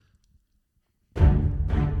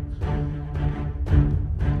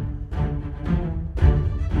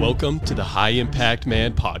Welcome to the High Impact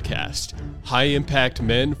Man podcast. High impact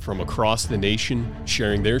men from across the nation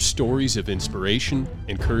sharing their stories of inspiration,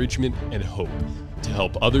 encouragement, and hope to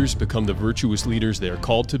help others become the virtuous leaders they are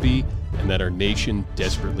called to be and that our nation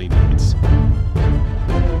desperately needs.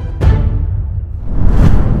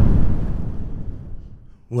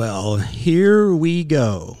 Well, here we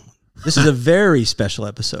go. This is a very special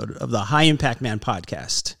episode of the High Impact Man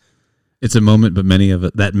podcast. It's a moment, but many of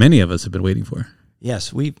us have been waiting for.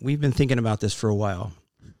 Yes, we've been thinking about this for a while.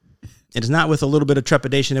 It is not with a little bit of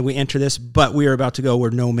trepidation that we enter this, but we are about to go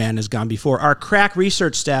where no man has gone before. Our crack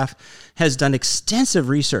research staff has done extensive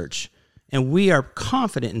research, and we are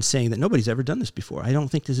confident in saying that nobody's ever done this before. I don't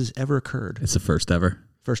think this has ever occurred. It's the first ever.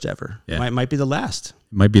 First ever. Yeah. Might be the last.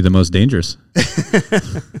 It might be the most dangerous.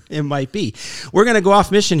 It might be. We're going to go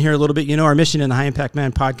off mission here a little bit. You know, our mission in the High Impact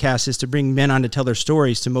Man podcast is to bring men on to tell their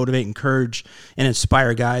stories, to motivate, encourage, and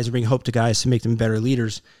inspire guys, and bring hope to guys to make them better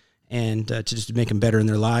leaders and to just make them better in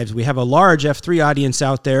their lives. We have a large F3 audience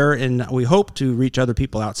out there, and we hope to reach other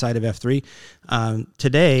people outside of F3.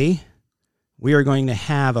 Today, we are going to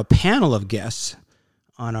have a panel of guests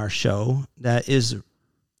on our show that is,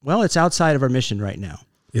 well, it's outside of our mission right now.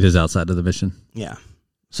 It is outside of the mission. Yeah.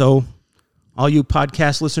 So all you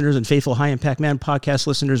podcast listeners and faithful High Impact Man podcast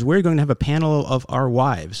listeners, we're going to have a panel of our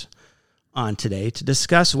wives on today to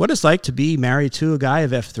discuss what it's like to be married to a guy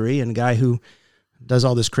of F3 and a guy who does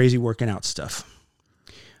all this crazy working out stuff.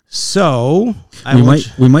 So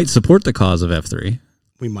we might support the cause of F3.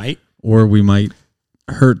 We might. Or we might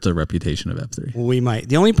hurt the reputation of F3. We might.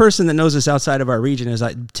 The only person that knows this outside of our region is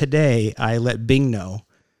today I let Bing know.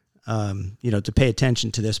 To pay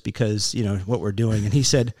attention to this because, what we're doing. And he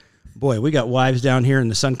said, boy, we got wives down here in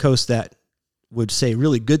the Suncoast that would say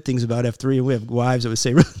really good things about F3, and we have wives that would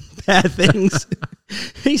say really bad things.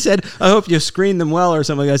 He said, I hope you screened them well or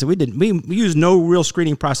something like that. I said, we didn't. We used no real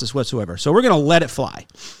screening process whatsoever. So we're going to let it fly.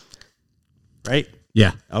 Right?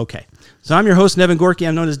 Yeah. Okay. So I'm your host, Nevin Gorky.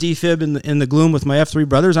 I'm known as D-Fib in the gloom with my F3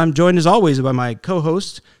 brothers. I'm joined as always by my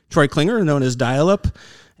co-host, Troy Klinger, known as Dial-Up.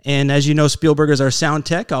 And as you know, Spielberg is our sound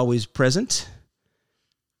tech, always present.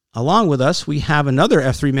 Along with us, we have another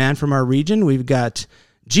F3 man from our region. We've got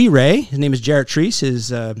G-Ray. His name is Jarrett Treese. His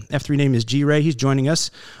F3 name is G-Ray. He's joining us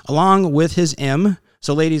along with his M.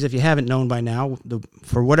 So ladies, if you haven't known by now,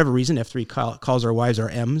 for whatever reason, F3 calls our wives our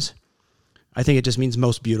M's. I think it just means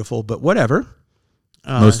most beautiful, but whatever.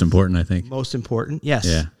 Most important, I think. Most important, yes.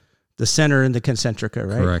 Yeah. The center and the concentrica,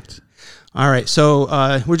 right? Correct. All right,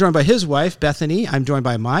 so we're joined by his wife, Bethany. I'm joined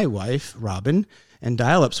by my wife, Robin, and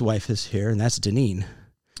Dial-Up's wife is here, and that's Deneen.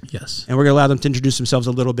 Yes. And we're going to allow them to introduce themselves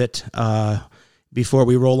a little bit before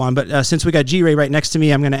we roll on. But since we got G-Ray right next to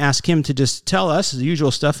me, I'm going to ask him to just tell us the usual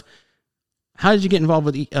stuff. How did you get involved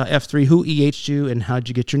with F3? Who EH'd you, and how did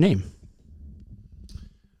you get your name?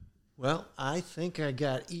 Well, I think I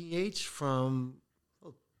got EH from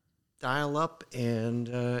Dial-Up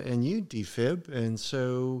and you, D-Fib, and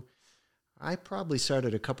so I probably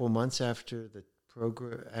started a couple months after the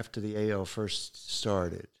program, after the AL first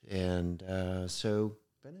started, and so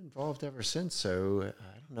been involved ever since. So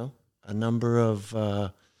I don't know, a number of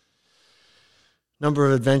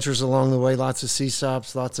adventures along the way, lots of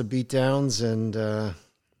CSOPs, lots of beatdowns, and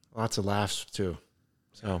lots of laughs too.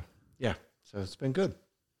 So yeah, so it's been good.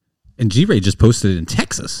 And G-Ray just posted in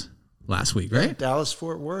Texas last week, right? Yeah,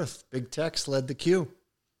 Dallas-Fort Worth, Big Tex led the queue.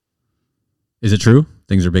 Is it true?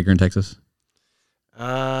 Things are bigger in Texas?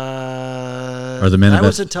 That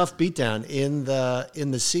was a tough beatdown. In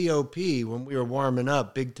the COP, when we were warming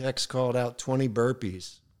up, Big Tex called out 20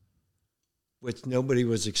 burpees, which nobody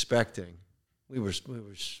was expecting.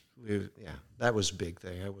 Yeah, that was a big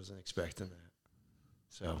thing. I wasn't expecting that.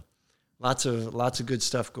 So lots of good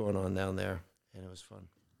stuff going on down there, and it was fun.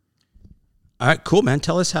 All right, cool, man.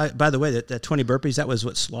 Tell us how, by the way, that 20 burpees, that was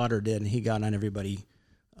what Slaughter did, and he got on everybody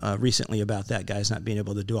recently about that, guys not being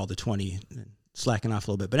able to do all the 20 and slacking off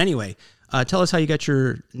a little bit. But anyway, tell us how you got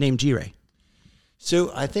your name G-Ray.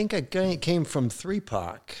 So I think it came from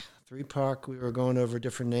 3POC. 3POC, we were going over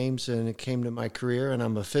different names, and it came to my career, and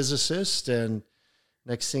I'm a physicist, and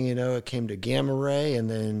next thing you know, it came to Gamma Ray, and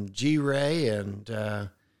then G-Ray, and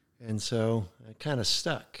so it kind of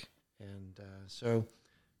stuck. And so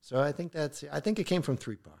I think it came from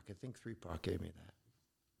 3POC. I think 3POC gave me that.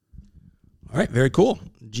 All right, very cool.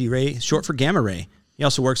 G-Ray, short for Gamma Ray. He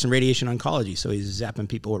also works in radiation oncology, so he's zapping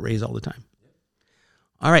people with rays all the time.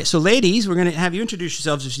 All right, so ladies, we're going to have you introduce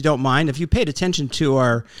yourselves if you don't mind. If you paid attention to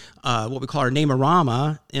our what we call our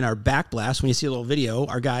Name-A-Rama in our backblast, when you see a little video,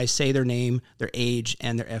 our guys say their name, their age,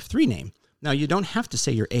 and their F3 name. Now, you don't have to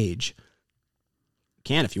say your age. You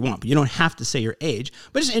can if you want, but you don't have to say your age.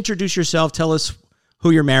 But just introduce yourself. Tell us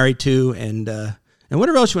who you're married to, and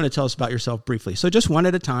whatever else you want to tell us about yourself briefly. So just one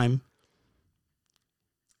at a time.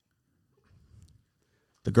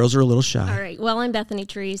 The girls are a little shy. All right. Well, I'm Bethany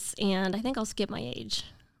Treese, and I think I'll skip my age.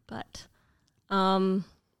 But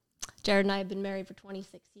Jared and I have been married for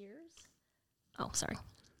 26 years. Oh, sorry.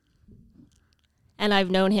 And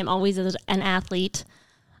I've known him always as an athlete.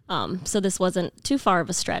 So this wasn't too far of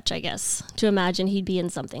a stretch, I guess, to imagine he'd be in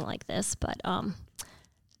something like this. But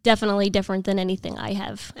definitely different than anything I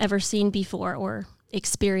have ever seen before or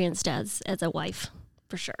experienced as a wife,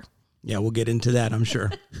 for sure. Yeah, we'll get into that, I'm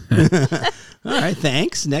sure. All right,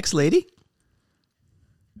 thanks. Next lady.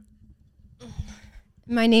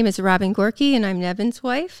 My name is Robin Gorky, and I'm Nevin's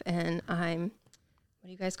wife, and I'm, what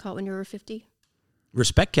do you guys call it when you're over 50?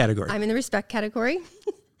 Respect category. I'm in the respect category.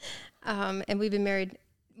 And we've been married,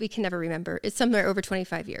 we can never remember. It's somewhere over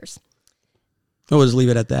 25 years. We'll just leave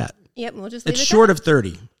it at that. Yep, we'll just leave It's it short at of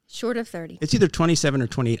 30. Short of 30. It's either 27 or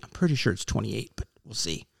 28. I'm pretty sure it's 28, but we'll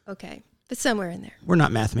see. Okay, but somewhere in there. We're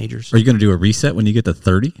not math majors. Are you going to do a reset when you get to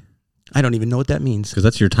 30? I don't even know what that means. Because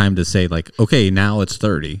that's your time to say, like, okay, now it's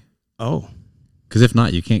 30. Oh. Because if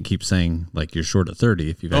not, you can't keep saying, like, you're short of 30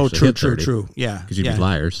 if you've actually hit 30. True. Yeah. Because you'd be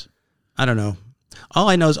liars. I don't know. All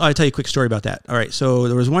I know is, I'll tell you a quick story about that. All right, so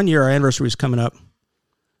there was one year, our anniversary was coming up,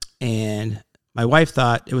 and my wife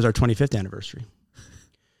thought it was our 25th anniversary.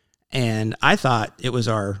 And I thought it was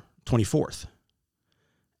our 24th.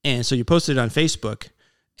 And so you posted it on Facebook.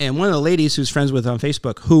 And one of the ladies who's friends with on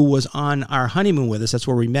Facebook, who was on our honeymoon with us, that's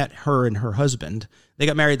where we met her and her husband. They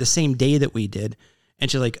got married the same day that we did. And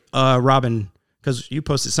she's like, Robin, because you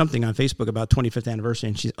posted something on Facebook about 25th anniversary.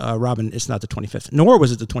 And she's, Robin, it's not the 25th. Nor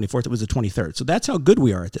was it the 24th. It was the 23rd. So that's how good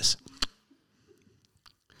we are at this.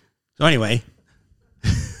 So anyway.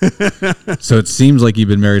 So it seems like you've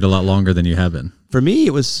been married a lot longer than you have been. For me,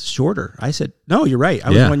 it was shorter. I said, no, you're right. I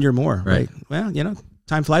was 1 year more. Right. Well,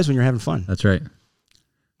 time flies when you're having fun. That's right.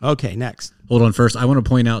 Okay, next. Hold on. First, I want to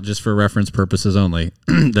point out, just for reference purposes only,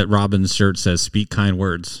 that Robin's shirt says "Speak kind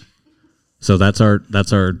words." So that's our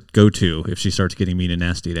go-to if she starts getting mean and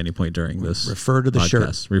nasty at any point during this. Refer to the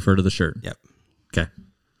podcast. shirt. Refer to the shirt. Yep. Okay.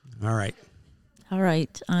 All right. All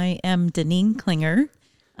right. I am Deneen Klinger.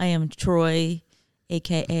 I am Troy,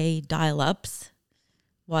 a.k.a. Dial-Up's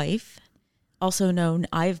wife. Also known,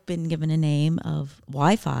 I've been given a name of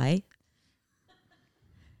Wi-Fi.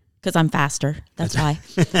 Because I'm faster. That's why.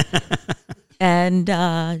 And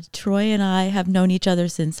Troy and I have known each other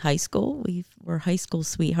since high school. We're high school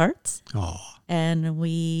sweethearts. Oh. And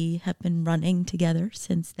we have been running together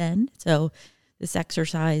since then. So this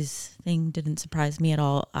exercise thing didn't surprise me at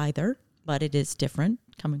all either. But it is different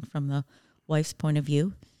coming from the wife's point of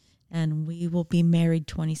view. And we will be married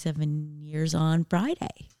 27 years on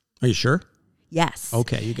Friday. Are you sure? Yes.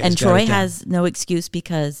 Okay, you guys. And got Troy it down. has no excuse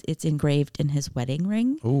because it's engraved in his wedding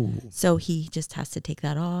ring. Ooh. So he just has to take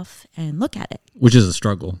that off and look at it. Which is a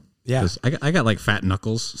struggle. Yeah. 'Cause I got like fat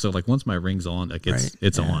knuckles. So like once my ring's on, like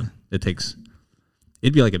it's on.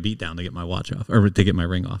 It'd be like a beat down to get my watch off or to get my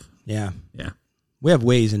ring off. Yeah. Yeah. We have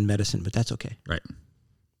ways in medicine, but that's okay. Right.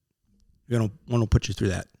 We don't want to put you through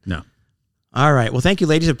that. No. All right. Well, thank you,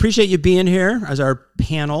 ladies. Appreciate you being here as our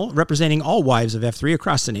panel representing all wives of F3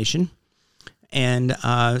 across the nation. And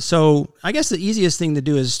so I guess the easiest thing to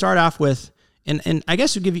do is start off with, and I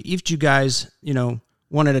guess we'll give each you guys,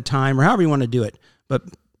 one at a time or however you want to do it. But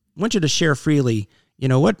I want you to share freely,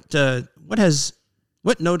 what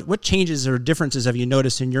changes or differences have you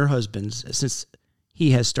noticed in your husband's since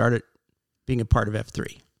he has started being a part of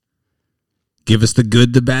F3? Give us the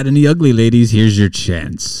good, the bad, and the ugly, ladies. Here's your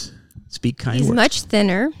chance. Speak kind He's words. much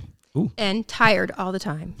thinner Ooh. and tired all the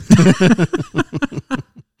time.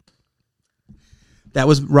 That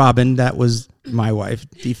was Robin. That was my wife,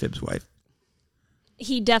 D-Fib's wife.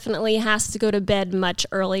 He definitely has to go to bed much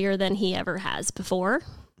earlier than he ever has before.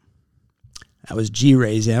 That was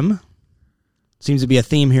G-Ray's M. Seems to be a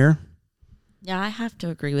theme here. Yeah, I have to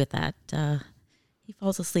agree with that. He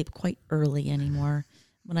falls asleep quite early anymore.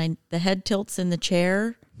 When the head tilts in the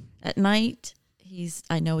chair at night,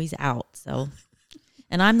 I know he's out. So,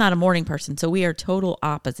 and I'm not a morning person, so we are total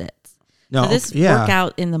opposites. No, so this yeah.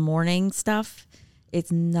 workout in the morning stuff,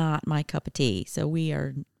 it's not my cup of tea. So we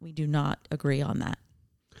do not agree on that.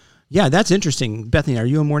 Yeah, that's interesting. Bethany, are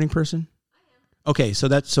you a morning person? I am. Okay,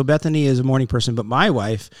 so Bethany is a morning person, but my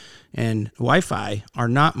wife and Wi-Fi are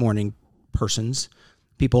not morning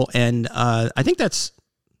people, and I think that's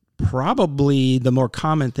probably the more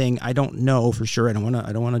common thing. I don't know for sure. I don't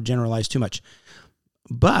want to generalize too much.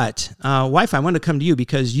 But Wi-Fi, I wanted to come to you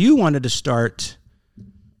because you wanted to start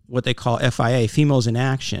what they call FIA, Females in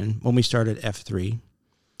Action, when we started F3.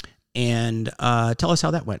 And tell us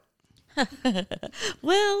how that went.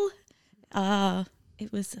 Well,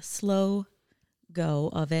 it was a slow go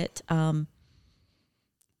of it.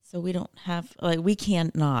 So we don't have, we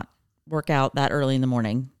can't not work out that early in the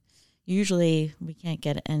morning. Usually we can't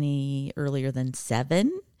get any earlier than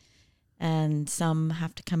 7, and some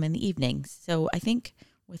have to come in the evenings. So I think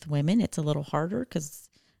with women, it's a little harder because,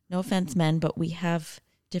 no offense, men, but we have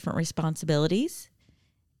different responsibilities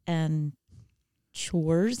and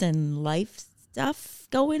chores and life stuff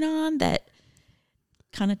going on that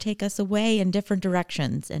kind of take us away in different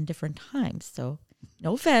directions and different times. So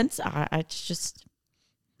no offense. It's just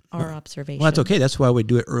our observation. Well, that's okay. That's why we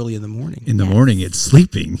do it early in the morning. In the morning, it's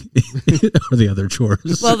sleeping or the other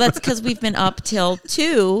chores. Well, that's because we've been up till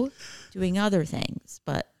 2 doing other things.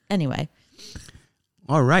 But anyway.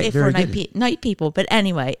 All right. If very we're good. night people. But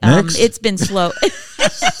anyway, Next. it's been slow.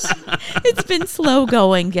 It's been slow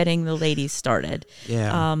going getting the ladies started.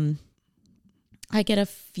 Yeah. I get a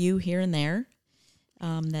few here and there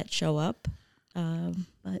that show up,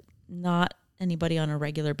 but not anybody on a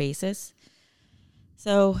regular basis.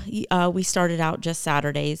 So we started out just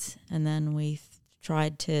Saturdays, and then we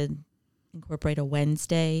tried to incorporate a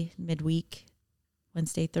Wednesday, midweek,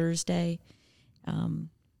 Wednesday, Thursday.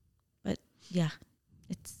 But yeah,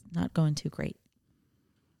 it's not going too great.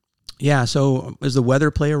 Yeah. So does the weather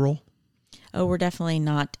play a role? Oh, we're definitely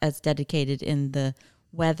not as dedicated in the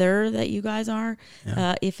weather that you guys are.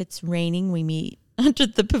 Yeah. If it's raining, we meet under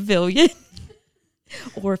the pavilion.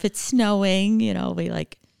 Or if it's snowing,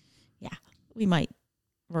 we might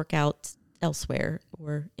work out elsewhere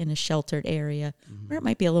or in a sheltered area where it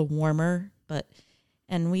might be a little warmer.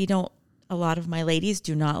 And a lot of my ladies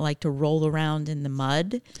do not like to roll around in the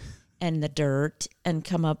mud and the dirt and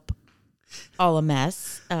come up all a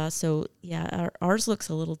mess. So yeah, ours looks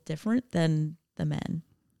a little different than the men.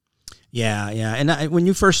 Yeah, yeah. And when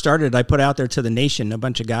you first started, I put out there to the nation a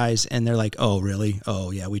bunch of guys, and they're like, "Oh, really?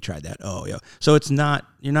 Oh, yeah, we tried that. Oh, yeah." So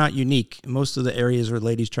you're not unique. Most of the areas where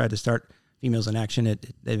ladies tried to start females in action,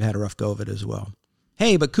 they've had a rough go of it as well.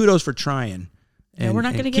 Hey, but kudos for trying. And we're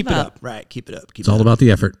not going to give give up. Right, keep it up. It's all about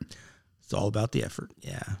the effort. It's all about the effort.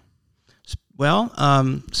 Yeah. Well,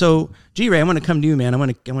 so G-Ray, I want to come to you, man. I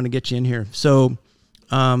want to get you in here. So,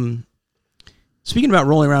 speaking about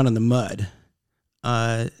rolling around in the mud,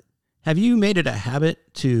 have you made it a habit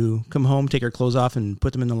to come home, take your clothes off, and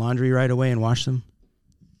put them in the laundry right away and wash them?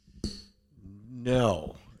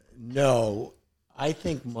 No. I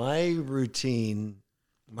think my routine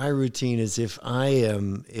is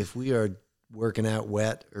if we are working out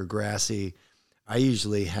wet or grassy, I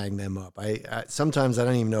usually hang them up. I sometimes I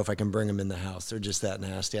don't even know if I can bring them in the house. They're just that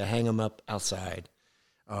nasty. I hang them up outside.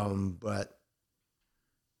 But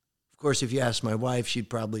of course, if you ask my wife, she'd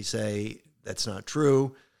probably say that's not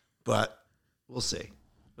true. But we'll see.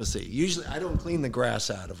 Usually, I don't clean the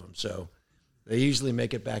grass out of them, so they usually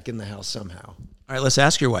make it back in the house somehow. All right, let's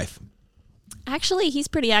ask your wife. Actually, he's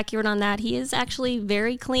pretty accurate on that. He is actually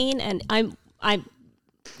very clean, and I'm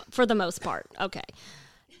for the most part, okay.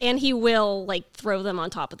 And he will throw them on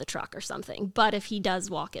top of the truck or something. But if he does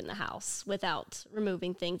walk in the house without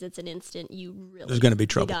removing things, it's an instant. There's going to be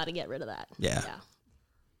trouble. You got to get rid of that. Yeah.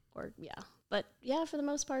 But yeah, for the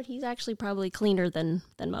most part, he's actually probably cleaner than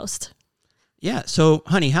most. Yeah. So,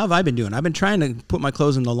 honey, how have I been doing? I've been trying to put my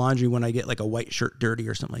clothes in the laundry when I get a white shirt dirty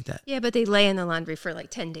or something like that. Yeah, but they lay in the laundry for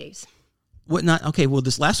 10 days. What not? Okay. Well,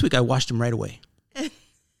 this last week I washed them right away.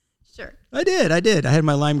 Sure. I did. I had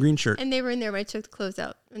my lime green shirt. And they were in there when I took the clothes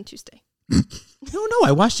out on Tuesday. No.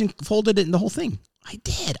 I washed and folded it in the whole thing. I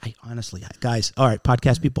did. Honestly, guys. All right,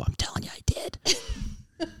 podcast people. I'm telling you, I did.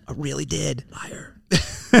 I really did. Liar.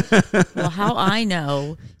 Well, how I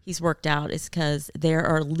know he's worked out is because there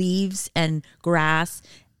are leaves and grass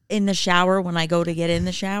in the shower. When I go to get in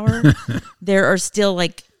the shower, there are still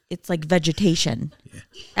it's like vegetation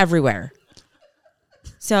everywhere.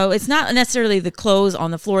 So it's not necessarily the clothes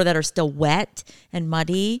on the floor that are still wet and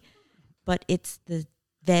muddy, but it's the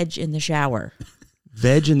veg in the shower.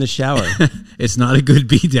 Veg in the shower. It's not a good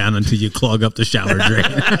beat down until you clog up the shower drain.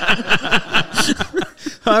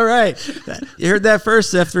 All right. You heard that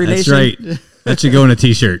first, F3 That's Nation. right. That should go in a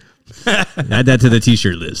t-shirt. Add that to the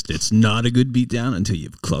t-shirt list. It's not a good beat down until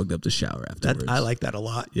you've clogged up the shower afterwards. I like that a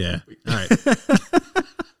lot. Yeah. All right.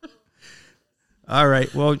 All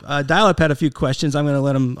right. Well, Dial-Up had a few questions. I'm going to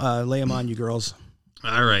let him lay them on you girls.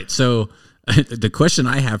 All right. So the question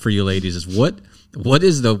I have for you ladies is what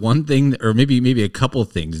is the one thing, or maybe a couple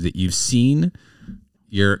things that you've seen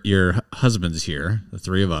your husbands here, the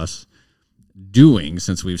three of us, doing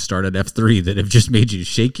since we've started F3 that have just made you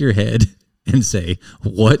shake your head and say,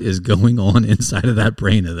 what is going on inside of that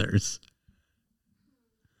brain of theirs?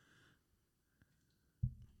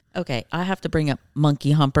 Okay, I have to bring up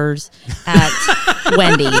monkey humpers at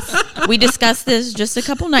Wendy's. We discussed this just a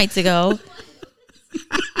couple nights ago.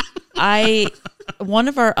 One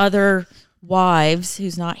of our other wives,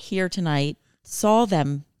 who's not here tonight, saw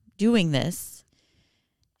them doing this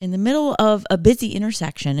in the middle of a busy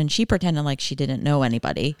intersection, and she pretended like she didn't know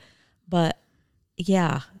anybody. But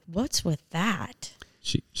yeah, what's with that?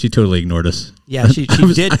 She totally ignored us. Yeah, she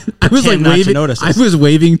did. I was like waving. Notice I us. was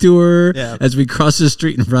waving to her as we crossed the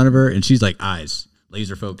street in front of her, and she's like, eyes,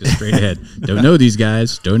 laser focused, straight ahead. Don't know these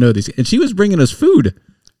guys. Don't know these. And she was bringing us food.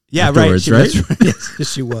 Yeah, afterwards, right.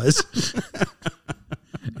 Yes, she was.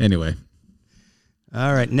 Anyway.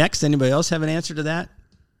 All right. Next, anybody else have an answer to that?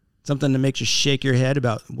 Something that makes you shake your head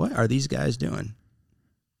about what are these guys doing?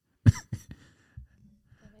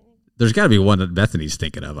 There's got to be one that Bethany's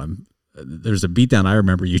thinking of. There's a beatdown I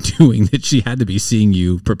remember you doing that she had to be seeing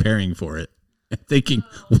you preparing for it and thinking,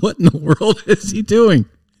 what in the world is he doing?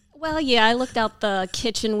 Well, yeah, I looked out the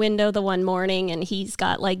kitchen window the one morning, and he's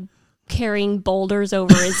got like carrying boulders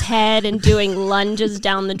over his head and doing lunges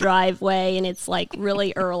down the driveway, and it's like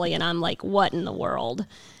really early, and I'm like, what in the world?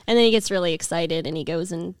 And then he gets really excited, and he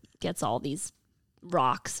goes and gets all these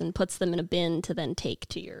rocks and puts them in a bin to then take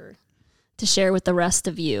to share with the rest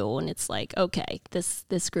of you. And it's like, okay,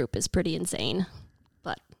 this group is pretty insane.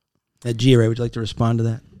 But G-Ray, would you like to respond to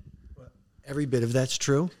that? Every bit of that's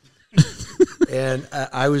true. And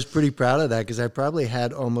I was pretty proud of that because I probably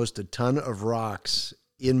had almost a ton of rocks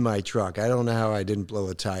in my truck. I don't know how I didn't blow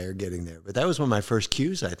a tire getting there, but that was one of my first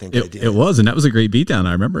cues. I think I did. It was, and that was a great beatdown.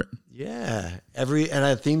 I remember it. Yeah, and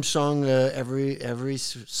a theme song. Every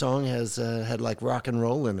song has had like rock and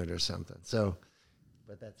roll in it or something. So,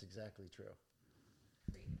 but that's exactly true.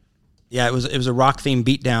 Yeah, it was a rock themed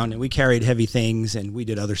beatdown, and we carried heavy things, and we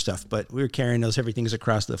did other stuff, but we were carrying those heavy things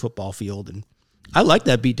across the football field, and I like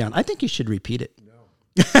that beatdown. I think you should repeat it.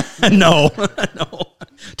 No, no,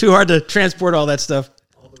 too hard to transport all that stuff.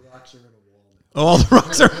 All the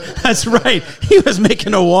rocks are, that's right. He was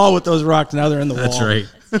making a wall with those rocks. Now they're in the wall. That's right.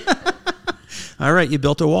 All right, you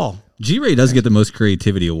built a wall. G-Ray does get the most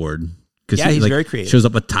creativity award. Yeah, he's very creative. Shows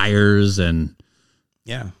up with tires and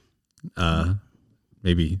yeah.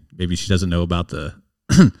 Maybe she doesn't know about the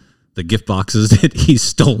the gift boxes that he's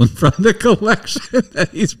stolen from the collection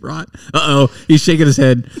that he's brought. He's shaking his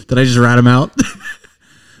head. Did I just rat him out?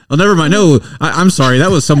 Oh, never mind. No, I'm sorry.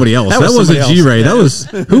 That was somebody else. That wasn't G-Ray. Yeah. That was,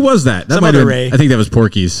 who was that? That Some might other have Ray. I think that was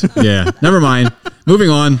Porky's. Yeah. Never mind. Moving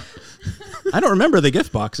on. I don't remember the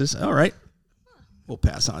gift boxes. All right. We'll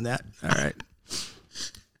pass on that. All right.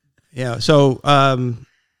 Yeah. So, one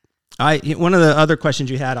of the other questions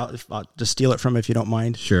you had, I'll just steal it from if you don't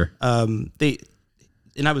mind. Sure. And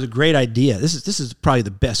that was a great idea. This is probably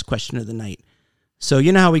the best question of the night. So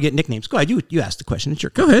you know how we get nicknames. Go ahead. You asked the question. It's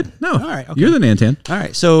your Go ahead. No. All right. Okay. You're the Nantan. All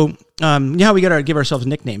right. So you know how we got to give ourselves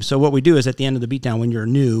nicknames. So what we do is at the end of the beatdown, when you're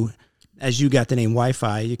new, as you got the name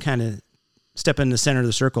Wi-Fi, you kind of step in the center of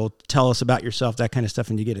the circle, tell us about yourself, that kind of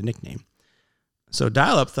stuff, and you get a nickname. So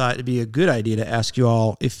Dial Up thought it'd be a good idea to ask you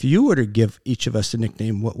all, if you were to give each of us a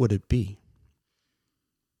nickname, what would it be?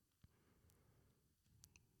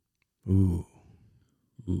 Ooh.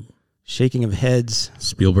 Shaking of heads.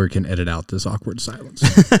 Spielberg can edit out this awkward silence.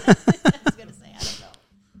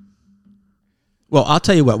 Well, I'll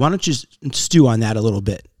tell you what. Why don't you stew on that a little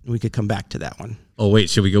bit? We could come back to that one. Oh, wait.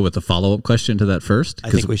 Should we go with the follow-up question to that first? I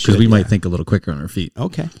think we should, Because we might yeah. think a little quicker on our feet.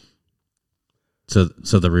 Okay. So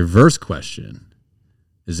the reverse question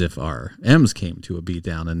is, if our M's came to a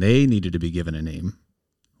beatdown and they needed to be given a name,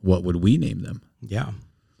 what would we name them? Yeah.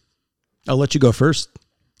 I'll let you go first.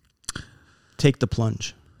 Take the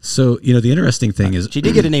plunge. So, the interesting thing is... She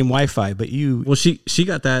did get a name Wi-Fi, but you... Well, she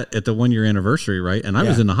got that at the 1-year anniversary, right? And I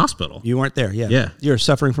was in the hospital. You weren't there, yeah. Yeah. You're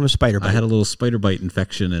suffering from a spider bite. I had a little spider bite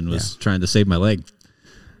infection and was trying to save my leg.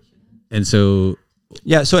 And so...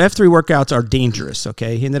 Yeah, so F3 workouts are dangerous,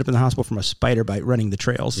 okay? He ended up in the hospital from a spider bite running the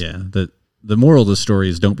trails. Yeah, the moral of the story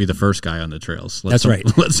is don't be the first guy on the trails. That's right.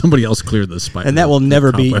 Let somebody else clear the spider. And that will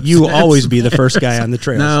never be... You will always be the first guy on the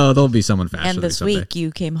trails. No, there'll be someone faster. And this someday. week you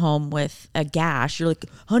came home with a gash. You're like,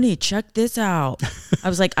 honey, check this out. I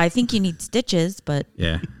was like, I think you need stitches, but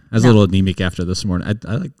Yeah, I was a little anemic after this morning.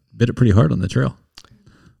 I bit it pretty hard on the trail.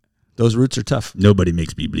 Those roots are tough. Nobody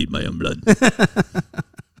makes me bleed my own blood.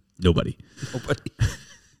 Nobody.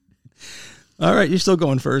 All right, you're still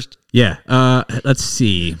going first. Yeah. Let's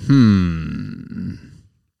see.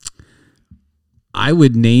 I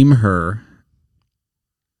would name her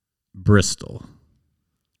Bristol.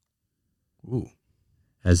 Ooh.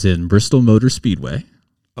 As in Bristol Motor Speedway.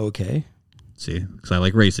 Okay. See, because I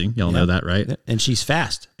like racing. Y'all know that, right? And she's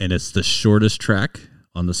fast. And it's the shortest track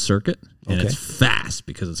on the circuit. and Okay. it's fast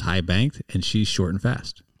because it's high banked, and she's short and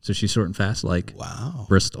fast. So she's short and fast like Wow.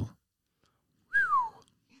 Bristol.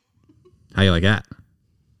 How you like that?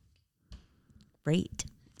 Great.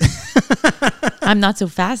 I'm not so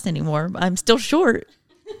fast anymore. I'm still short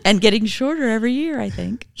and getting shorter every year, I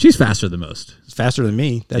think. She's faster than most. It's faster than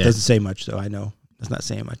me. That Yeah. doesn't say much, though. I know. That's not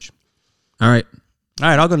saying much. All right. All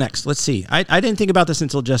right, I'll go next. Let's see. I didn't think about this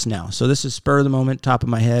until just now. So this is spur of the moment, top of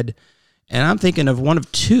my head. And I'm thinking of one of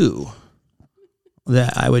two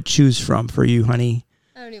that I would choose from for you, honey.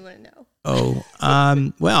 I don't even want to know.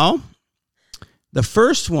 Oh, well, the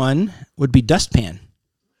first one would be dustpan.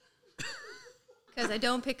 Because I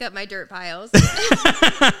don't pick up my dirt piles.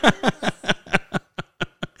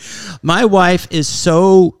 My wife is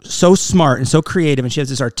so smart and so creative, and she has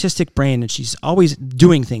this artistic brain, and she's always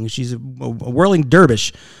doing things. She's a whirling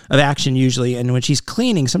dervish of action usually, and when she's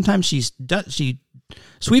cleaning, sometimes she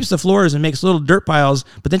sweeps the floors and makes little dirt piles,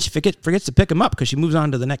 but then she forgets to pick them up because she moves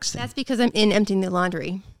on to the next thing. That's because I'm in emptying the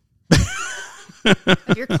laundry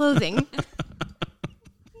of your clothing.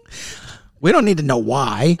 We don't need to know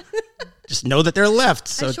why. Just know that they're left. I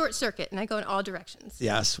So short circuit and I go in all directions.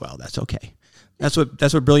 yes, well, that's okay. That's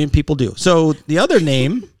what brilliant people do. So the other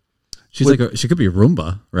name, She's she could be a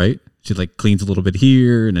Roomba, right? She like cleans a little bit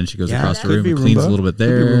here, and then she goes Yeah, across the could room be and cleans Roomba. a little bit Could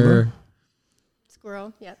be there.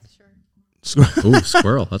 Squirrel. Yep, sure. Ooh,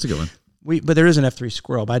 squirrel. That's a good one. but there is an F3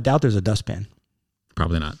 squirrel, but I doubt there's a dustpan.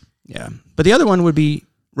 Probably not. Yeah, but the other one would be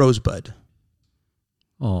Rosebud.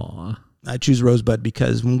 Aw. I choose Rosebud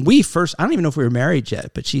because when we first, I don't even know if we were married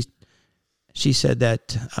yet, but she said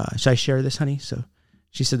that, should I share this, honey? So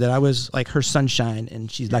she said that I was like her sunshine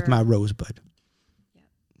and she's like Sure. my Rosebud.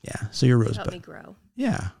 Yeah. So you're Help me Rosebud. grow.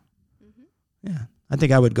 Yeah. Yeah. I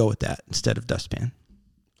think I would go with that instead of dustpan.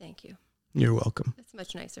 Thank you. You're welcome. That's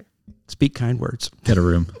much nicer. Speak kind words. Get a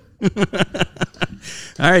room.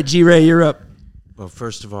 All right, G-Ray, you're up. Well,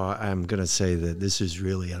 first of all, I'm going to say that this is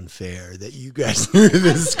really unfair that you guys knew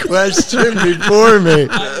this question before me.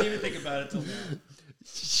 I didn't even think about it till now.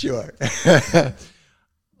 Sure.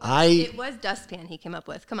 It was dustpan he came up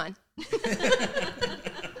with. Come on.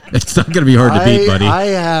 It's not going to be hard to beat, buddy.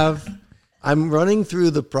 I'm running through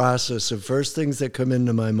the process of first things that come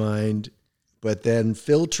into my mind, but then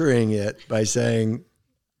filtering it by saying,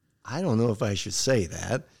 I don't know if I should say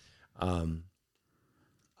that.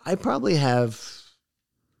 I probably have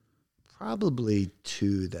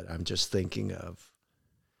two that I'm just thinking of.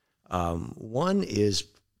 One is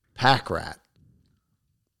pack rat.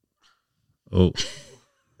 Oh,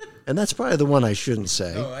 And that's probably the one I shouldn't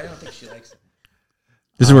say. I don't think she likes it.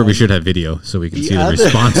 this is where we should have video so we can the see the other-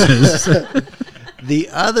 responses. The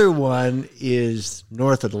other one is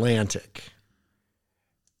North Atlantic.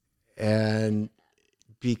 And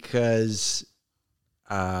because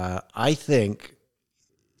I think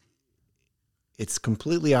it's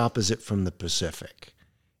completely opposite from the Pacific.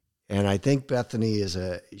 And I think Bethany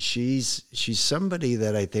she's somebody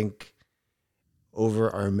that I think over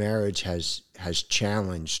our marriage has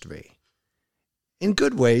challenged me in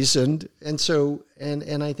good ways and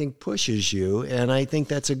I think pushes you, and I think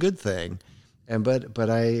that's a good thing. And but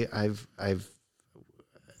I've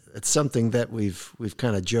it's something that we've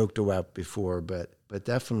kind of joked about before, but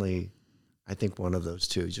definitely I think one of those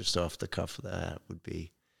two, just off the cuff of that, would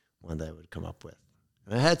be one that I would come up with.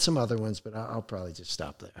 And I had some other ones, but I'll probably just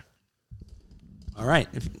stop there. All right.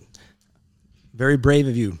 Very brave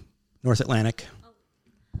of you, North Atlantic.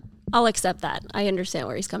 I'll accept that. I understand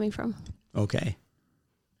where he's coming from. Okay.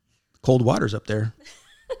 Cold water's up there.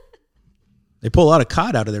 They pull a lot of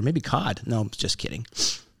cod out of there. Maybe cod. No, I'm just kidding.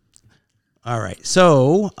 All right.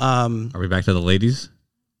 So, Are we back to the ladies?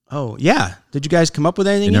 oh, yeah. Did you guys come up with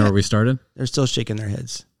anything You know yet? where we started? They're still shaking their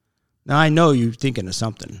heads. Now, I know you're thinking of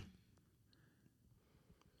something.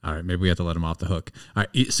 All right, maybe we have to let him off the hook. All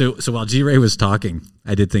right, so while G-Ray was talking,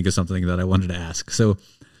 I did think of something that I wanted to ask. So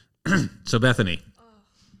Bethany,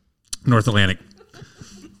 North Atlantic,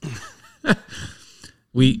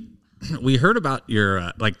 we heard about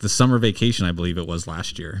your like the summer vacation, I believe it was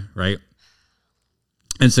last year, right?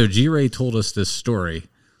 And so G-Ray told us this story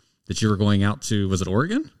that you were going out to, was it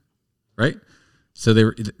Oregon, right?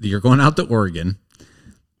 So you're going out to Oregon,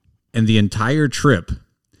 and the entire trip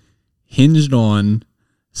hinged on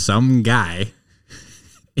some guy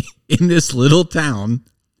in this little town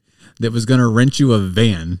that was going to rent you a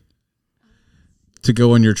van to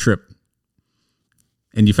go on your trip.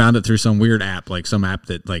 And you found it through some weird app, like some app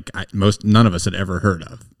that none of us had ever heard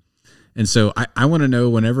of. And so I want to know,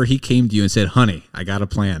 whenever he came to you and said, honey, I got a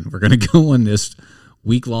plan. We're going to go on this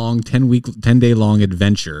 10-day long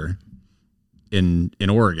adventure in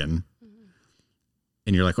Oregon.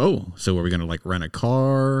 and you're like, oh, so are we going to like rent a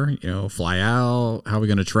car, fly out? How are we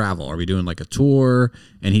going to travel? Are we doing like a tour?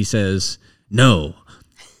 And he says, no,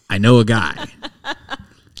 I know a guy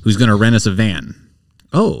who's going to rent us a van.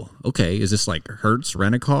 Oh, okay. Is this like Hertz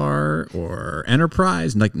Rent-A-Car or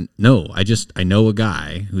Enterprise? And like, no, I know a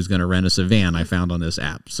guy who's going to rent us a van I found on this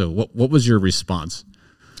app. So what was your response?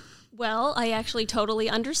 Well, I actually totally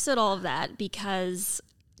understood all of that because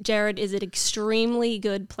Jared is an extremely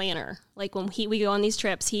good planner. Like when we go on these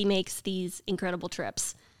trips, he makes these incredible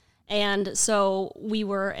trips. And so we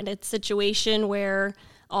were in a situation where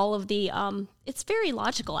all of the, it's very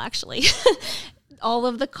logical actually. All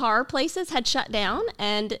of the car places had shut down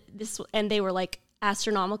and they were like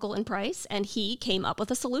astronomical in price, and he came up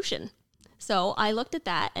with a solution. So I looked at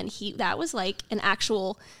that, and that was like an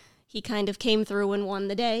actual, he kind of came through and won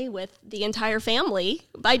the day with the entire family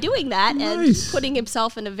by doing that. Nice. And putting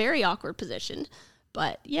himself in a very awkward position.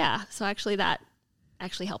 But yeah, so actually that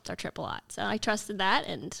actually helped our trip a lot. So I trusted that,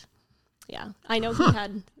 and yeah, I know he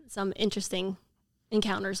had some interesting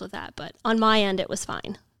encounters with that, but on my end it was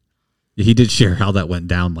fine. He did share how that went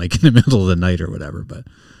down, like in the middle of the night or whatever. But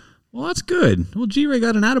well, that's good. Well, G-Ray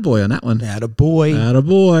got an attaboy on that one. Attaboy.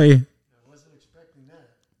 Attaboy. I wasn't expecting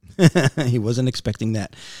that. He wasn't expecting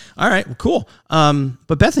that. All right, well, cool.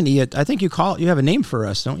 But Bethany, I think you have a name for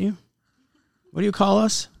us, don't you? What do you call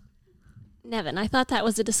us? Nevin, I thought that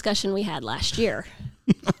was a discussion we had last year.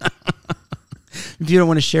 If you don't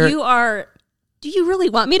want to share it. Do you really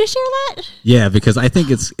want me to share that? Yeah, because I think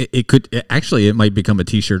it might become a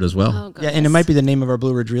T-shirt as well. Oh, Yeah, and it might be the name of our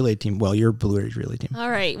Blue Ridge Relay team. Well, your Blue Ridge Relay team. All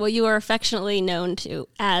right. Well, you are affectionately known to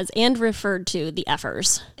as and referred to the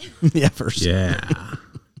Effers. The Effers. Yeah.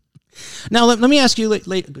 Now, let me ask you,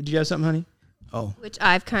 did you have something, honey? Oh. Which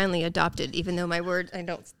I've kindly adopted, even though my word,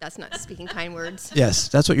 that's not speaking kind words. Yes,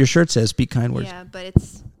 that's what your shirt says, speak kind words. Yeah, but I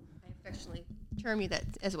affectionately term you that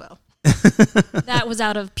as well. That was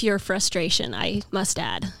out of pure frustration, I must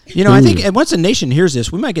add. I think once the nation hears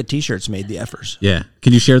this, we might get T-shirts made, the Effers. Yeah.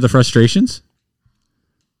 Can you share the frustrations?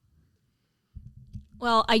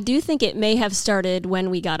 Well, I do think it may have started when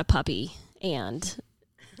we got a puppy, and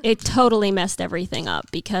it totally messed everything up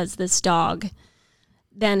because this dog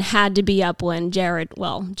then had to be up when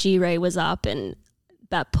G-Ray was up, and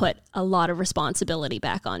that put a lot of responsibility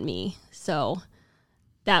back on me. So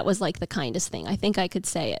that was like the kindest thing I think I could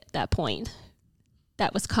say at that point.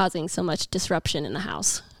 That was causing so much disruption in the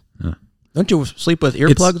house. Huh. Don't you sleep with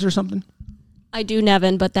earplugs or something? I do,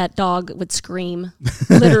 Nevin, but that dog would scream,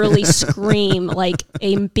 literally scream like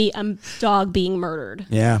a dog being murdered.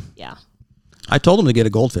 Yeah. Yeah. I told him to get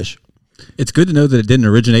a goldfish. It's good to know that it didn't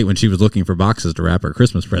originate when she was looking for boxes to wrap her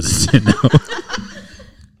Christmas presents in.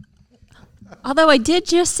 Although I did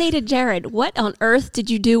just say to Jared, what on earth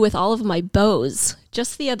did you do with all of my bows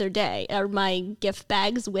just the other day? Are my gift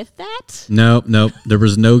bags with that? Nope. There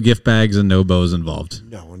was no gift bags and no bows involved.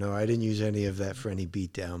 No, I didn't use any of that for any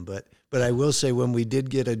beatdown. But I will say when we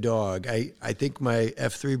did get a dog, I think my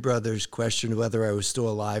F3 brothers questioned whether I was still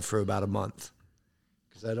alive for about a month.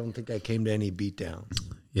 Because I don't think I came to any beatdown.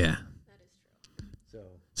 Yeah.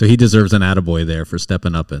 So he deserves an attaboy there for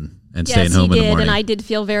stepping up and staying home in the morning. And I did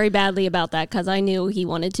feel very badly about that because I knew he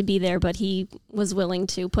wanted to be there, but he was willing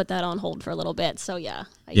to put that on hold for a little bit. So I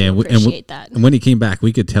appreciate that. And when he came back,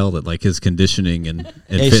 we could tell that like his conditioning and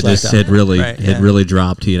fitness had really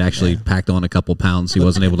dropped. He had actually packed on a couple pounds. He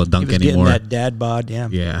wasn't able to dunk anymore. That dad bod, yeah.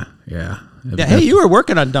 Yeah. Hey, you were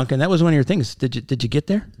working on dunking. That was one of your things. Did you get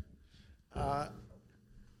there?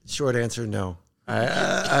 Short answer, no.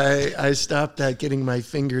 I stopped at getting my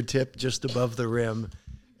fingertip just above the rim,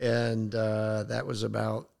 and that was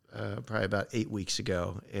probably about 8 weeks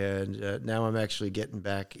ago. And now I'm actually getting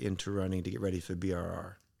back into running to get ready for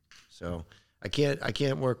BRR. So I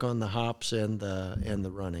can't work on the hops and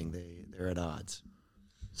the running. They're at odds.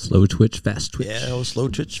 Slow twitch, fast twitch. Yeah, slow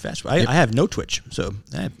twitch, fast twitch. I have no twitch, so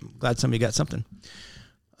I'm glad somebody got something.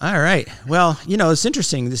 All right. Well, it's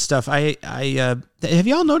interesting, this stuff. Have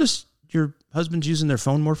y'all noticed your husbands using their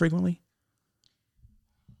phone more frequently?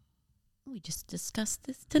 We just discussed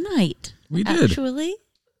this tonight. We did. Actually,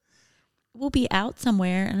 we'll be out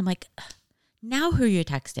somewhere, and I'm like, now who are you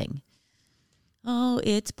texting? Oh,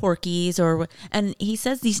 it's Porky's, and he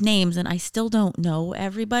says these names, and I still don't know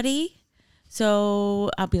everybody. So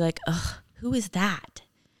I'll be like, who is that?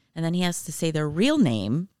 And then he has to say their real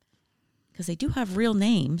name, because they do have real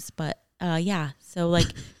names, but yeah. So like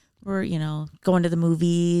we're, going to the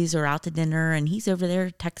movies or out to dinner, and he's over there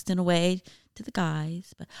texting away to the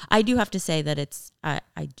guys. But I do have to say that it's,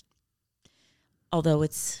 although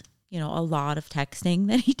it's, a lot of texting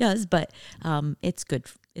that he does, but it's good.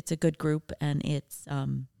 It's a good group, and it's,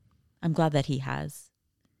 I'm glad that he has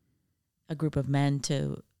a group of men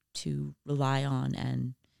to rely on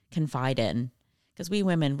and confide in, because we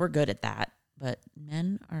women, we're good at that, but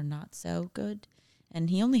men are not so good. And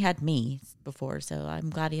he only had me before, so I'm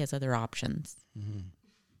glad he has other options.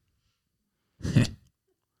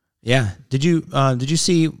 Yeah. Did you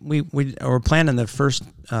see we were planning the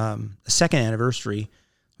second anniversary.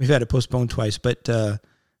 We've had it postponed twice, but we're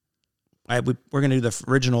going to do the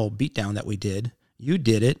original beatdown that we did. You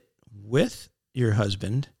did it with your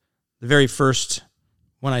husband, the very first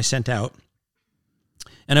one I sent out.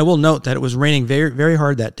 And I will note that it was raining very, very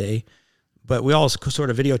hard that day, but we all sort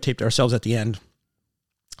of videotaped ourselves at the end.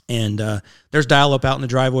 And there's dial-up out in the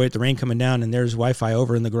driveway with the rain coming down, and there's Wi-Fi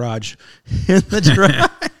over in the garage.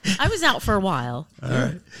 I was out for a while. All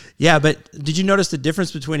right. Yeah, but did you notice the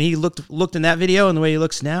difference between he looked in that video and the way he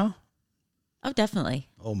looks now? Oh, definitely.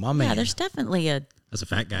 Oh, my man. Yeah, there's definitely a... That's a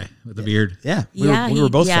fat guy with a beard. Yeah, we were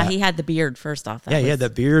both fat. Yeah, he had the beard first off. He had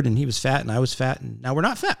that beard, and he was fat, and I was fat, and now we're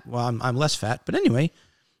not fat. Well, I'm less fat, but anyway,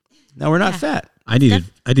 now we're not fat. I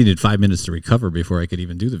needed 5 minutes to recover before I could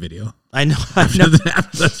even do the video. I know. After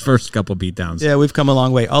those first couple beatdowns. Yeah, we've come a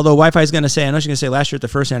long way. Although Wi-Fi is going to say, I know she's going to say last year at the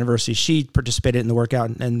first anniversary, she participated in the workout,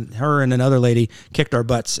 and her and another lady kicked our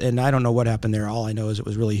butts, and I don't know what happened there. All I know is it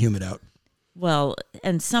was really humid out. Well,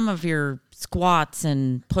 and some of your squats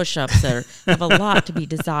and push-ups have a lot to be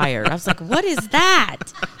desired. I was like, what is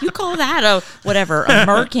that? You call that a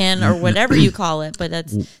Merkin or whatever you call it, but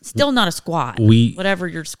that's still not a squat. Whatever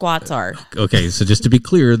your squats are. Okay, so just to be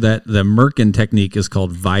clear, that the Merkin technique is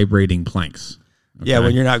called vibrating planks. Okay? Yeah,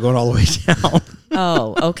 when you're not going all the way down.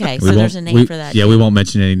 Oh, okay. So there's a name for that. Yeah, we won't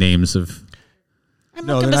mention any names of... I'm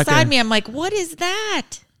looking beside me. I'm like, what is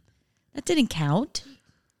that? That didn't count.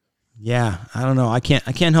 Yeah, I don't know. I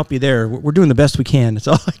can't help you there. We're doing the best we can. That's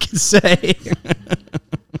all I can say.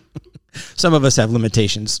 Some of us have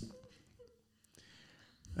limitations.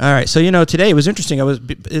 All right. So, today it was interesting. I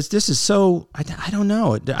don't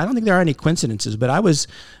know. I don't think there are any coincidences, but I was,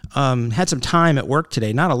 had some time at work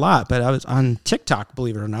today. Not a lot, but I was on TikTok,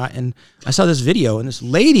 believe it or not. And I saw this video, and this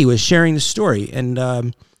lady was sharing the story. And I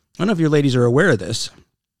don't know if your ladies are aware of this,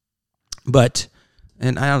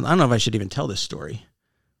 and I don't know if I should even tell this story.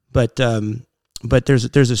 But there's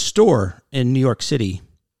a store in New York City,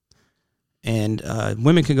 and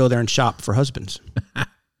women can go there and shop for husbands.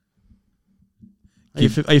 Are you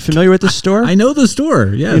familiar with this store? I know the store.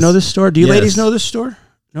 Yes. You know this store? Do you ladies know this store?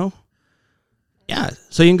 No? Yeah.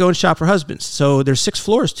 So you can go and shop for husbands. So there's 6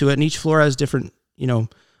 floors to it, and each floor has different,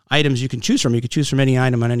 items you can choose from. You can choose from any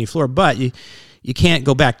item on any floor, but you can't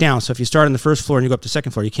go back down. So if you start on the first floor and you go up to the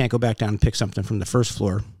second floor, you can't go back down and pick something from the first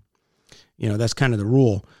floor. That's kind of the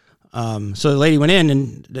rule. So the lady went in,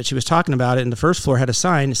 and that she was talking about it, and the first floor had a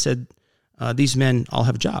sign that said, these men all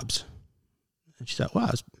have jobs. And she thought, wow,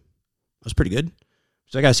 that's pretty good.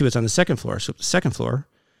 So I got to see what's on the second floor. So the second floor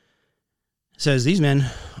says, these men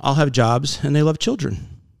all have jobs, and they love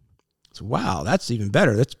children. So, wow, that's even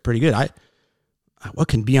better. That's pretty good. What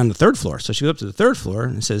can be on the third floor? So she goes up to the third floor,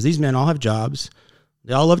 and it says, these men all have jobs,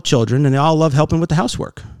 they all love children, and they all love helping with the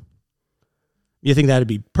housework. You think that would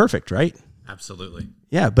be perfect, right? Absolutely.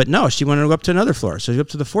 Yeah, but no, she wanted to go up to another floor. So she goes up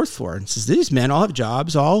to the 4th floor and says, these men all have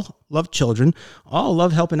jobs, all love children, all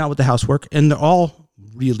love helping out with the housework, and they're all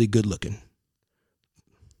really good looking.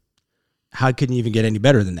 How couldn't you even get any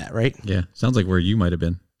better than that, right? Yeah, sounds like where you might have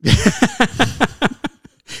been. It'd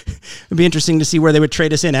be interesting to see where they would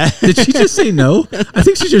trade us in at. Did she just say no? I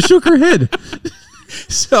think she just shook her head.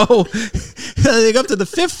 So they go up to the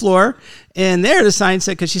 5th floor, and there the sign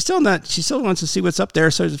said, because she still wants to see what's up there.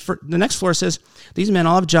 So the next floor says, these men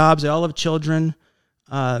all have jobs, they all have children,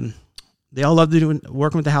 they all love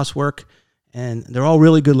working with the housework, and they're all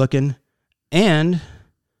really good looking, and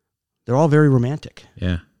they're all very romantic.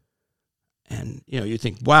 Yeah. And you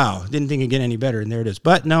think, wow, didn't think it'd get any better, and there it is.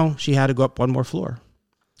 But no, she had to go up one more floor.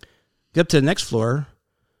 Get up to the next floor,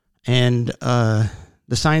 and the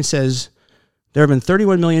sign says, there have been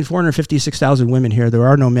 31,456,000 women here. There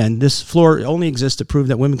are no men. This floor only exists to prove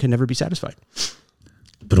that women can never be satisfied.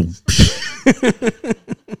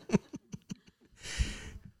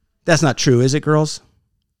 That's not true, is it, girls?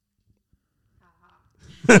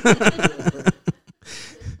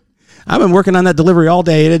 I've been working on that delivery all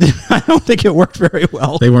day. I don't think it worked very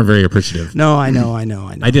well. They weren't very appreciative. No, I know.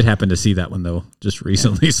 I did happen to see that one, though, just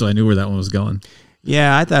recently, so I knew where that one was going.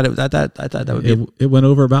 Yeah, I thought that would be. It went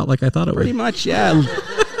over about like I thought it would. Pretty much, yeah.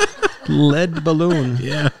 Lead balloon.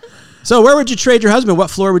 Yeah. So where would you trade your husband?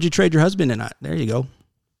 What floor would you trade your husband in at? There you go.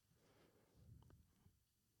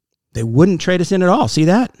 They wouldn't trade us in at all. See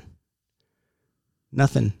that?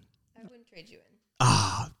 Nothing. I wouldn't trade you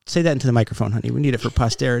in. Say that into the microphone, honey. We need it for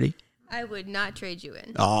posterity. I would not trade you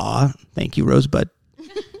in. Aw, thank you, Rosebud.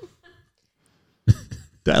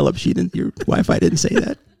 Dial up, your Wi-Fi didn't say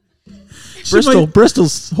that.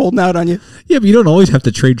 Bristol's holding out on you. Yeah, but you don't always have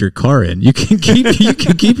to trade your car in. You can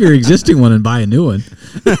keep your existing one and buy a new one.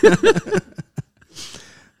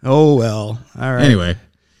 Oh well. All right. Anyway.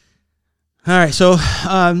 All right. So,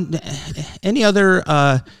 any other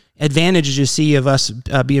advantages you see of us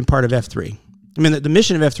being part of F3? I mean, the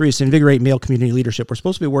mission of F3 is to invigorate male community leadership. We're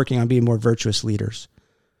supposed to be working on being more virtuous leaders.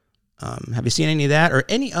 Have you seen any of that, or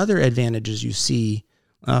any other advantages you see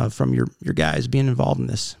from your guys being involved in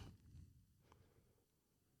this?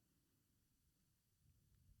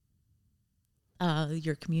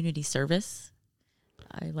 Your community service.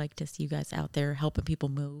 I like to see you guys out there helping people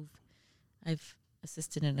move. I've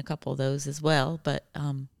assisted in a couple of those as well, but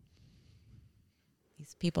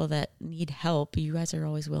these people that need help, you guys are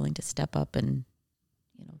always willing to step up and,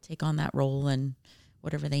 take on that role and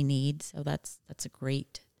whatever they need. So that's a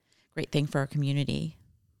great thing for our community,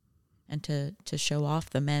 and to show off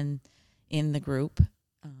the men in the group,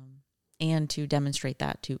 and to demonstrate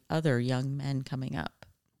that to other young men coming up.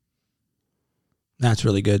 That's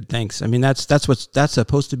really good. Thanks. I mean, that's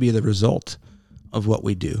supposed to be the result of what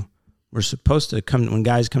we do. We're supposed to when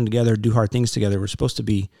guys come together, do hard things together, we're supposed to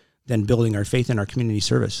be then building our faith in our community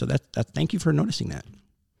service. So thank you for noticing that.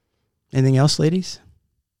 Anything else, ladies?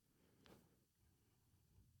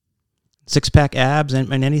 6-pack abs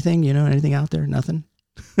and anything, anything out there? Nothing?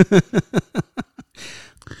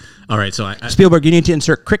 All right. So Spielberg, you need to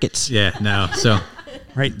insert crickets. Yeah, no. So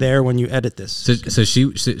right there when you edit this. So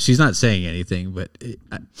she's not saying anything, but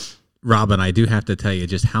Robin, I do have to tell you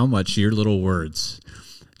just how much your little words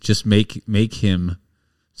just make him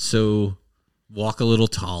so walk a little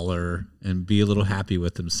taller and be a little happy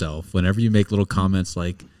with himself. Whenever you make little comments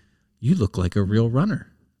like, "You look like a real runner."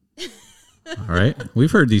 All right,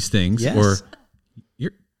 we've heard these things. Yes. Or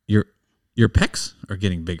your pecs are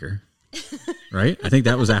getting bigger. Right? I think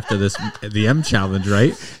that was after the M challenge,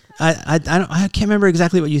 right? I can't remember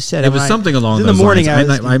exactly what you said. It was something along those in the morning. lines.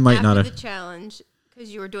 I might not After have the challenge,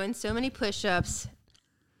 because you were doing so many push-ups,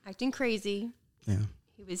 acting crazy. Yeah.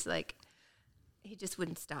 He was like, he just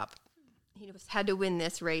wouldn't stop. He had to win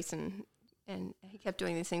this race, and he kept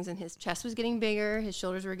doing these things, and his chest was getting bigger, his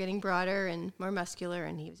shoulders were getting broader and more muscular,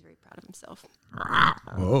 and he was very proud of himself.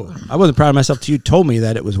 Oh, I wasn't proud of myself till you told me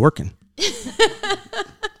that it was working.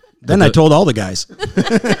 Then I told all the guys. You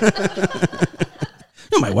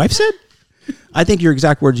know what my wife said? I think your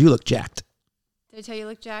exact words, you look jacked. Did I tell you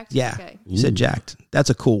look jacked? Yeah. Okay. You said jacked. That's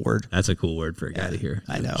a cool word. That's a cool word for a guy to hear.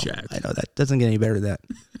 I know. Jacked. I know. That doesn't get any better than that.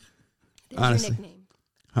 There's Honestly. your nickname.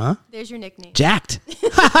 Huh? There's your nickname. Jacked.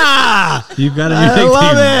 You've got a new I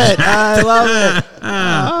love nickname. it. I love it.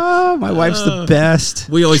 Oh, my wife's the best.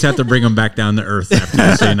 We always have to bring them back down to earth after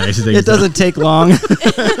you say nice things. It doesn't take long.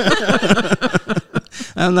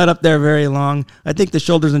 I'm not up there very long. I think the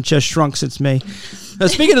shoulders and chest shrunk since May. Now,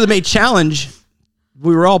 speaking of the May Challenge,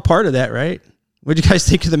 we were all part of that, right? What did you guys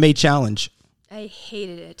think of the May Challenge? I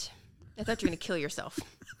hated it. I thought you were going to kill yourself.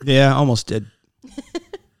 Yeah, almost did.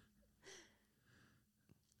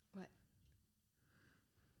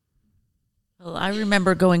 Well, I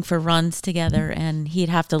remember going for runs together, and he'd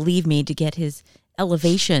have to leave me to get his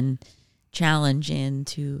elevation challenge in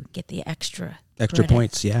to get the extra credits.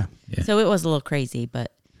 Points, yeah. So it was a little crazy,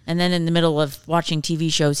 and then in the middle of watching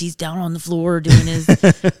TV shows, he's down on the floor doing his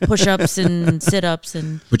push-ups and sit-ups,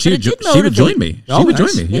 But she would join me. She would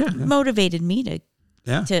join me. Yeah. It motivated me to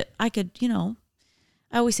I could, I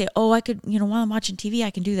always say, I could, while I'm watching TV,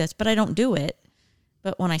 I can do this, but I don't do it.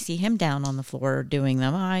 But when I see him down on the floor doing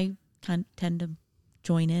them, I tend to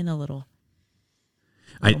join in a little.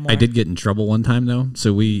 I did get in trouble one time though.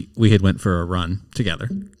 So we had went for a run together.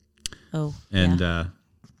 Oh, and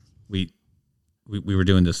we were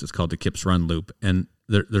doing this. It's called the Kips Run Loop, and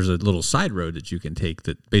there's a little side road that you can take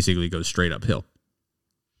that basically goes straight uphill.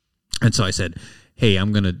 And so I said, "Hey,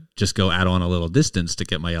 I'm gonna just go add on a little distance to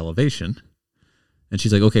get my elevation." And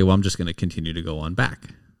she's like, "Okay, well, I'm just gonna continue to go on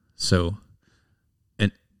back." So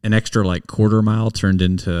an extra like quarter mile turned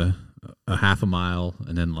into a half a mile,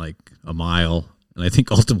 and then like a mile. And I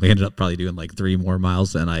think ultimately ended up probably doing like 3 more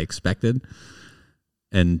miles than I expected.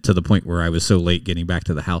 And to the point where I was so late getting back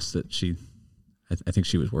to the house that I think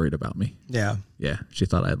she was worried about me. Yeah. Yeah. She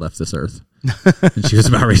thought I had left this earth. And she was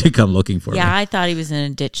about ready to come looking for me. Yeah, I thought he was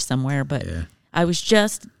in a ditch somewhere, but I was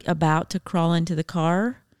just about to crawl into the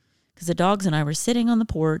car because the dogs and I were sitting on the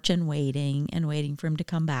porch and waiting for him to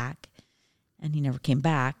come back. And he never came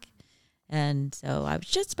back. And so I was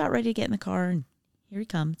just about ready to get in the car, and here he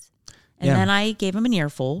comes. And then I gave him an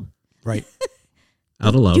earful. Right.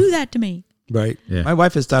 Out of love. Do that to me. Right. Yeah. My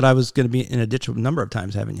wife has thought I was going to be in a ditch a number of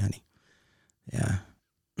times, haven't you, honey? Yeah.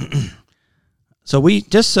 So we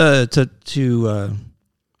just to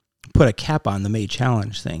put a cap on the May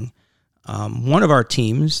Challenge thing. One of our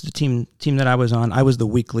teams, the team that I was on, I was the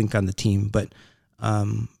weak link on the team, but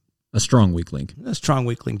A strong weak link. a strong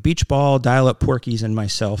weak link. Beach Ball, Dial Up Porkies, and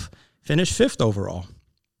myself finished 5th overall.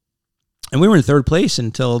 And we were in 3rd place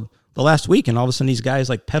until the last week, and all of a sudden these guys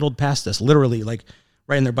like pedaled past us, literally like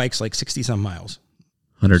riding their bikes like 60-some miles.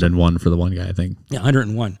 101 for the one guy, I think. Yeah,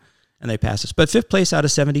 101. And they passed us. But 5th place out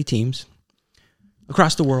of 70 teams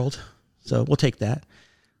across the world. So we'll take that.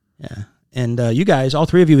 Yeah. And you guys, all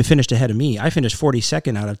 3 of you finished ahead of me. I finished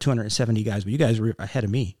 42nd out of 270 guys, but you guys were ahead of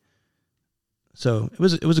me. So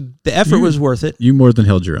the effort was worth it. You more than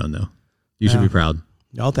held your own, though. You should Yeah. be proud.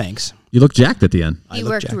 No, thanks. You look jacked at the end. He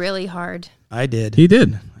worked really hard. I did. He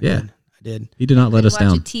did. Yeah. I did. He did not let us Watch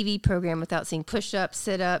down. a TV program without seeing push-ups,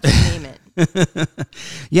 sit-ups, name it.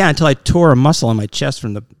 Yeah, until I tore a muscle in my chest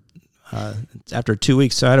from the after 2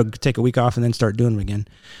 weeks. So I had to take a week off and then start doing them again.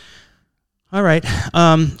 All right.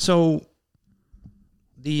 So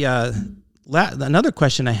the another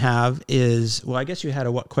question I have is, well, I guess you had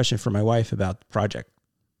a question for my wife about the project.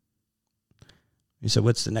 You said,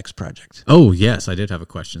 what's the next project? Oh, yes, I did have a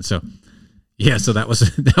question. So, yeah, so that was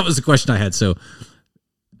the question I had. So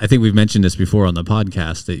I think we've mentioned this before on the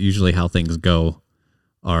podcast that usually how things go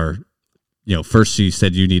are, first she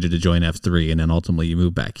said you needed to join F3 and then ultimately you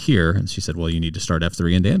moved back here. And she said, well, you need to start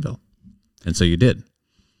F3 in Danville. And so you did.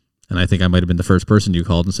 And I think I might have been the first person you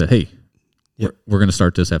called and said, hey, we're going to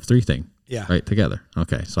start this F3 thing. Yeah. Right, together.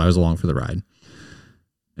 Okay, so I was along for the ride.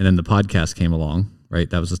 And then the podcast came along, right?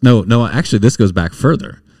 That was no. Actually, this goes back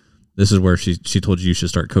further. This is where she told you should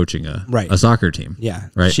start coaching a soccer team. Yeah,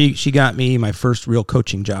 right. She got me my first real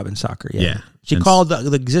coaching job in soccer. Yeah. She And called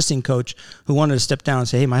the existing coach who wanted to step down and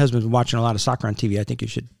say, "Hey, my husband's been watching a lot of soccer on TV. I think you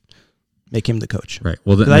should make him the coach." Right.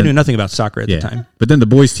 Well, 'cause I knew nothing about soccer at the time. But then the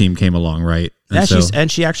boys team came along, right? And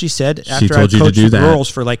she actually said, after I told you to coached do the that. girls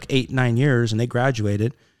for like 8-9 years and they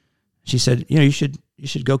graduated, she said, you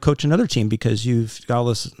should go coach another team because you've got all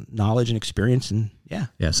this knowledge and experience. And yeah.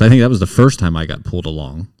 Yeah. So I think that was the first time I got pulled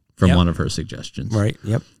along from Yep. one of her suggestions. Right.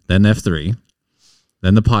 Yep. Then F3,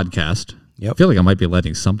 then the podcast. Yep. I feel like I might be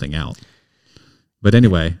letting something out. But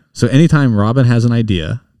anyway, so anytime Robin has an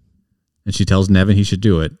idea and she tells Nevin he should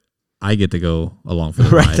do it, I get to go along for the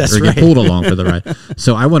Right, ride that's or get right. pulled along for the ride.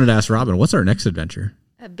 So I wanted to ask Robin, what's our next adventure?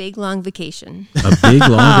 A big, long vacation. A big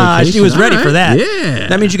long vacation. She was ready All for that. Yeah.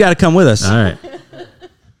 That means you got to come with us. All right.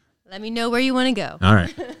 Let me know where you want to go. All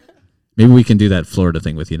right. Maybe we can do that Florida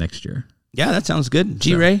thing with you next year. Yeah, that sounds good.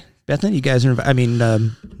 G-Ray, Bethany, you guys are,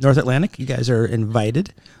 North Atlantic, you guys are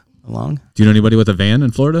invited along. Do you know anybody with a van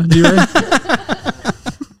in Florida, G-Ray? I've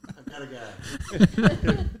got a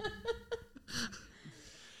guy.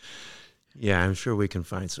 Yeah, I'm sure we can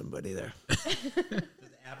find somebody there. Does the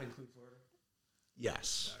app include Florida?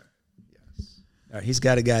 Yes. All right, he's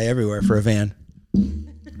got a guy everywhere for a van.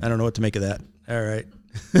 I don't know what to make of that. All right.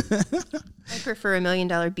 I prefer $1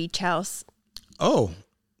 million beach house. Oh,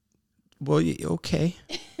 well, okay.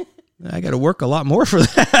 I got to work a lot more for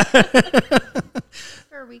that.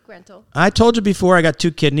 For a week rental. I told you before, I got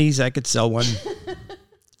 2 kidneys. I could sell one.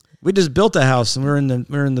 We just built a house, and we're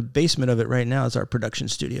in the basement of it right now. It's our production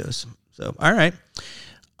studios. So, all right.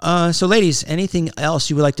 So, ladies, anything else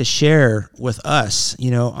you would like to share with us?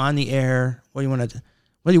 On the air. What do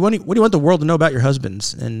you want the world to know about your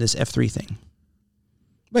husbands and this F3 thing?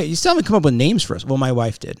 Wait, you still haven't come up with names for us. Well, my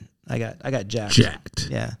wife did. I got jacked. Jacked.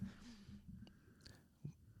 Yeah.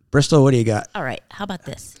 Bristol, what do you got? All right. How about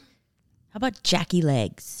this? How about Jackie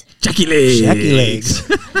Legs? Jackie Legs. Jackie Legs.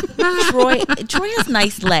 Troy has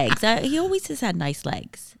nice legs. He always has had nice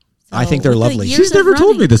legs. I think they're with the lovely. years She's of never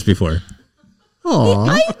told running- me this before. Aw.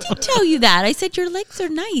 I did tell you that. I said your legs are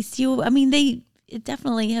nice. They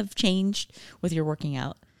definitely have changed with your working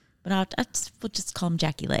out. But we'll just call them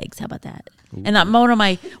Jackie Legs. How about that? Ooh. And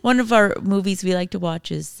one of our movies we like to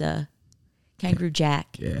watch is Kangaroo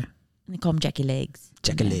Jack. Yeah. And they call him Jackie Legs.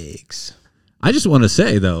 Jackie Legs. I just want to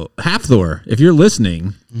say, though, Halfthor, if you're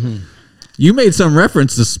listening, you made some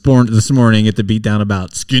reference this morning at the beatdown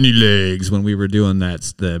about skinny legs when we were doing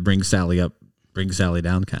the bring Sally up, bring Sally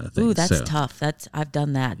down kind of thing. Ooh, that's tough. I've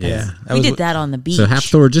done that. Yeah. We did that on the beach. So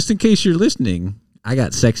Halfthor, just in case you're listening, I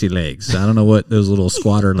got sexy legs. I don't know what those little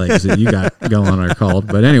squatter legs that you got going are called,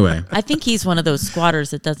 but anyway. I think he's one of those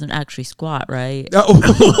squatters that doesn't actually squat, right? Oh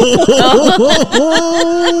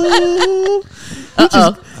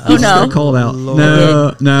no! Called out.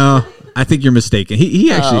 No. I think you're mistaken.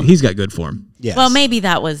 He's got good form. Yes. Well, maybe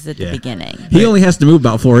that was at the beginning. He only has to move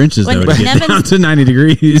about 4 inches When though to get Nevin's- down to 90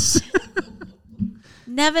 degrees.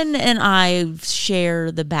 Nevin and I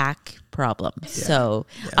share the back problem. So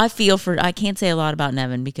I can't say a lot about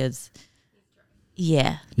Nevin because,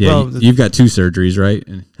 Yeah, Well, you've got 2 surgeries, right?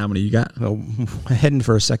 And how many you got? Well, heading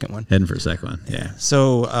for a second one. Heading for a second one. Yeah.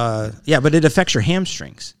 So, but it affects your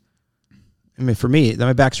hamstrings. I mean, for me,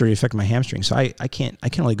 my back surgery affected my hamstrings, so I can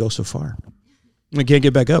only go so far. I can't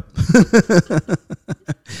get back up.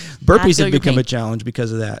 Burpees feel have your become pain. a challenge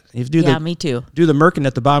because of that. If you do me too. do the Merkin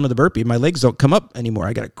at the bottom of the burpee, my legs don't come up anymore.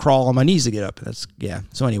 I got to crawl on my knees to get up.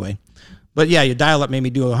 So anyway, but yeah, your dial up made me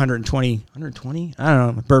do 120. I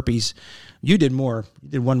don't know, burpees. You did more. You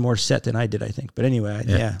did one more set than I did, I think. But anyway,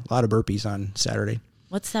 a lot of burpees on Saturday.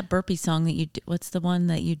 What's that burpee song that you do? What's the one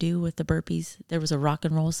that you do with the burpees? There was a rock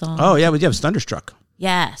and roll song. Oh yeah, we have Thunderstruck.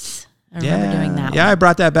 Yes. I remember doing that Yeah, one. I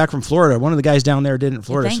brought that back from Florida. One of the guys down there did it in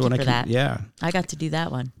Florida. Thank so you when for I that. Yeah. I got to do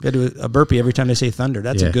that one. Got to do a burpee every time they say thunder.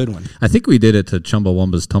 That's a good one. I think we did it to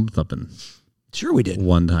Chumbawamba's Tump Thumpin' Sure we did.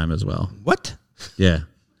 one time as well. What? Yeah.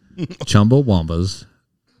 Chumbawamba's.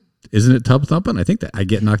 Isn't it Tump Thumpin'? I think that I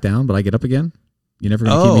get knocked down, but I get up again. You never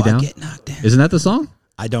gonna keep me down? I get knocked down. Isn't that the song?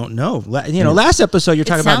 I don't know. Last episode you're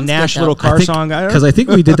talking about sounds good, Nash though. little car song. Because I think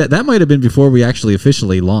we did that. That might have been before we actually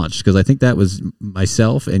officially launched. Because I think that was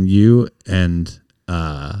myself and you and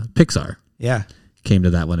Pixar Yeah. came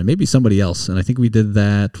to that one, and maybe somebody else. And I think we did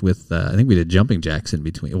that with. I think we did jumping jacks in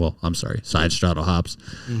between. Well, I'm sorry, side straddle hops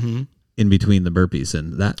in between the burpees,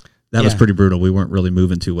 and that was pretty brutal. We weren't really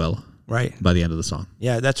moving too well. Right. By the end of the song.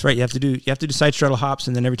 Yeah, that's right. You have to do side straddle hops,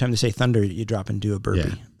 and then every time they say thunder, you drop and do a burpee.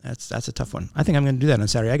 Yeah. That's a tough one. I think I'm going to do that on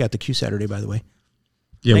Saturday. I got the Q Saturday, by the way.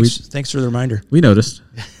 Yeah, Thanks for the reminder. we noticed.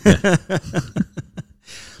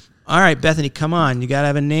 All right, Bethany, come on. You got to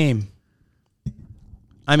have a name.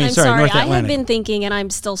 I'm North sorry. I Atlantic. have been thinking, and I'm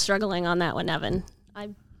still struggling on that one, Evan.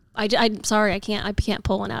 I'm sorry. I can't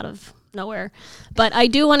pull one out of nowhere. But I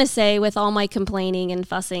do want to say, with all my complaining and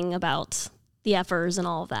fussing about the effers and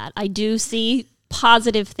all of that, I do see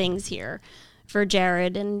positive things here for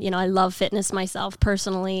Jared. And, I love fitness myself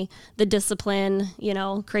personally, the discipline,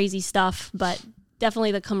 crazy stuff, but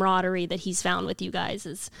definitely the camaraderie that he's found with you guys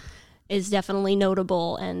is definitely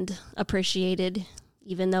notable and appreciated,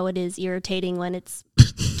 even though it is irritating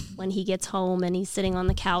when he gets home and he's sitting on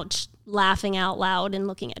the couch laughing out loud and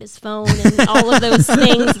looking at his phone and all of those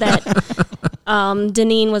things that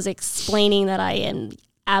Deneen was explaining that I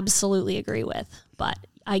absolutely agree with. But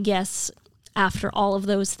I guess after all of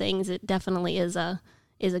those things, it definitely is a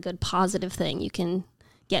good positive thing. You can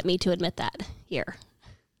get me to admit that here.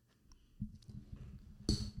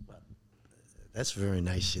 That's very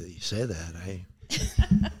nice that you say that.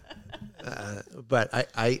 But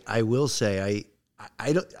I will say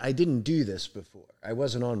I didn't do this before. I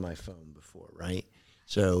wasn't on my phone before, right?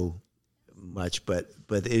 So much, but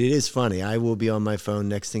it is funny. I will be on my phone.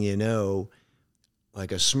 Next thing you know,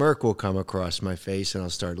 like a smirk will come across my face, and I'll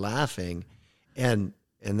start laughing, and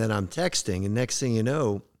then I'm texting, and next thing you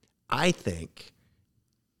know, I think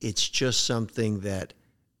it's just something that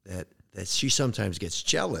she sometimes gets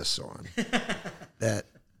jealous on, that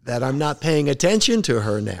I'm not paying attention to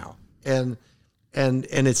her now, and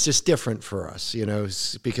it's just different for us,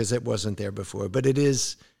 because it wasn't there before. But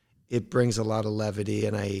it brings a lot of levity,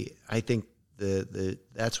 and I think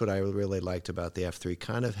that's what I really liked about the F3,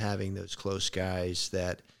 kind of having those close guys,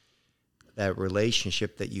 that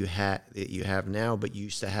relationship that you have now, but you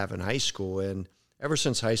used to have in high school. And ever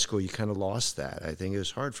since high school, you kind of lost that. I think it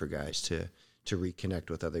was hard for guys to reconnect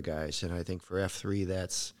with other guys, and I think for F3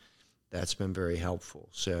 that's been very helpful.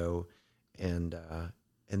 So, and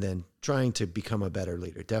then trying to become a better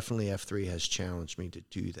leader. Definitely F3 has challenged me to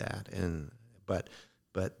do that,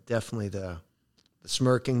 but definitely the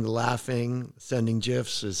smirking, the laughing, sending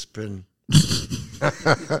GIFs has been.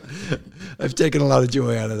 I've taken a lot of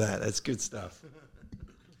joy out of that. That's good stuff.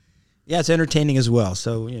 Yeah, it's entertaining as well.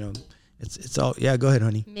 So, it's all, yeah, go ahead,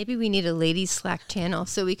 honey. Maybe we need a ladies Slack channel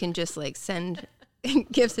so we can just send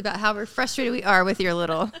gifts about how frustrated we are with your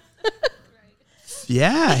little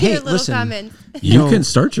Yeah, hey, your little listen. comments. You can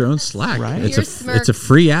start your own Slack. Right. It's Your it's a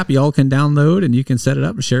free app y'all can download, and you can set it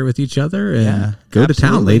up and share it with each other. And go to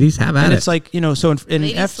town, ladies. Have at and it. it's like, so in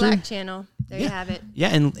Ladies F3, Slack channel. There you have it.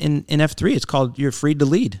 yeah, in F3, it's called You're Free to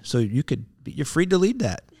Lead. So you're free to lead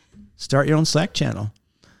that. Start your own Slack channel.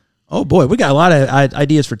 Oh boy, we got a lot of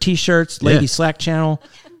ideas for T-shirts, lady Slack channel.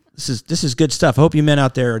 This is good stuff. I hope you men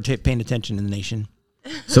out there are paying attention in the nation.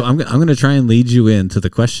 So I'm going to try and lead you into the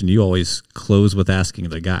question you always close with asking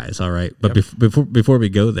the guys. All right, but before we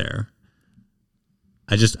go there,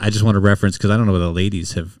 I just want to reference, because I don't know whether the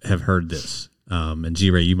ladies have heard this, and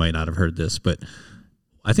G-Ray, you might not have heard this, but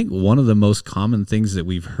I think one of the most common things that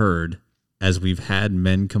we've heard as we've had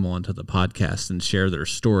men come on to the podcast and share their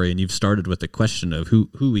story, and you've started with the question of who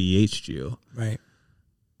EH'd you. Right.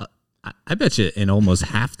 I bet you in almost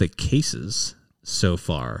half the cases so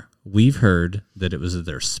far, we've heard that it was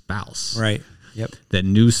their spouse. Right. Yep. That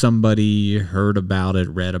knew somebody, heard about it,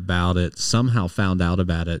 read about it, somehow found out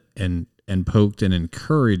about it, and poked and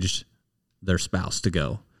encouraged their spouse to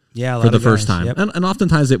go. Yeah, a lot for the of first guys. time. Yep. And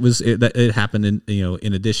oftentimes it happened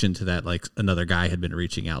in addition to that, like another guy had been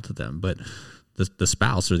reaching out to them, but the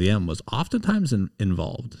spouse or the M was oftentimes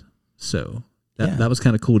involved. So that was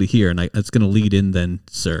kind of cool to hear, and it's going to lead in then,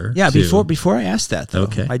 sir. Yeah. to- Before I ask that, though,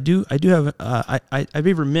 Okay. I do have. I'd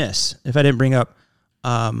be remiss if I didn't bring up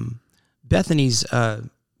Bethany's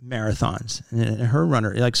marathons and her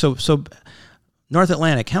runner. Like so, North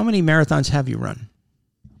Atlantic. How many marathons have you run?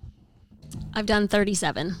 I've done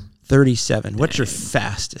 37. 37. What's your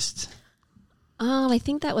fastest? I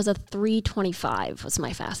think that was a 3:25 was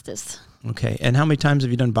my fastest. Okay. And how many times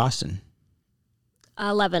have you done Boston?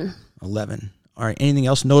 11. 11. All right. Anything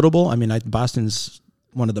else notable? I mean, Boston's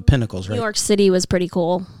one of the pinnacles, right? New York City was pretty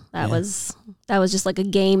cool. That was just like a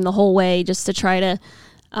game the whole way, just to try to.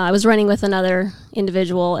 I was running with another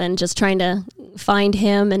individual and just trying to find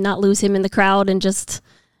him and not lose him in the crowd, and just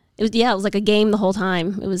it was like a game the whole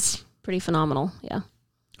time. It was pretty phenomenal. Yeah.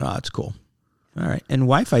 Oh, that's cool. All right. And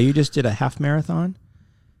Wi-Fi, you just did a half marathon,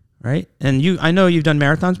 right? And I know you've done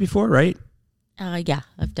marathons before, right? Yeah,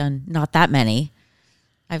 I've done not that many.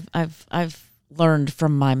 I've learned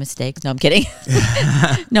from my mistakes. No, I'm kidding.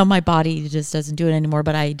 No, my body just doesn't do it anymore.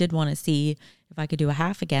 But I did want to see if I could do a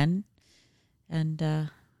half again, and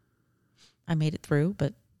I made it through.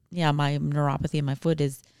 But yeah, my neuropathy in my foot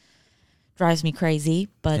drives me crazy.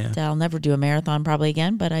 But I'll never do a marathon probably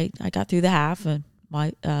again. But I got through the half, and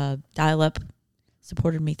my dial-up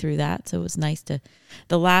supported me through that. So it was nice to.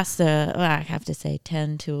 The last, I have to say,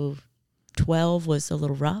 10 to 12 was a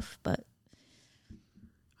little rough, but.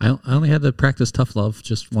 I only had to practice tough love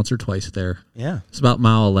just once or twice there. Yeah. It's about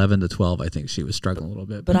mile 11 to 12. I think she was struggling a little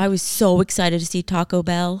bit. But I was so excited to see Taco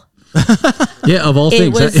Bell. Yeah, of all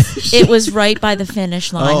things. It was right by the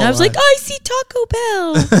finish line. I was like, I see Taco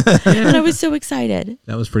Bell. And I was so excited.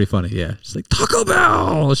 That was pretty funny. Yeah. She's like, Taco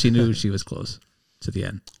Bell. She knew she was close to the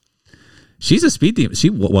end. She's a speed demon. She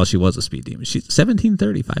was a speed demon. She's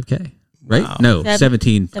 17:35K, right? Wow. No,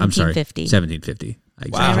 17. I'm sorry. 17:50. 17:50.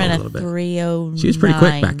 Wow. I ran a little bit. 3:09 She was pretty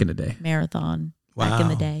quick back in the day. marathon back in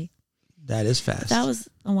the Wow. day. That is fast. That was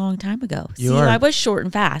a long time ago. You are- I was short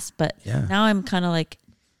and fast, but Yeah. now I'm kind of like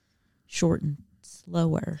short and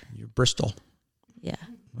slower. You're Bristol. Yeah.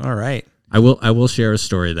 All right. I will share a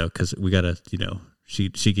story though, because we gotta, she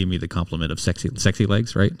gave me the compliment of sexy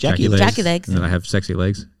legs, right? Jackie legs. And then I have sexy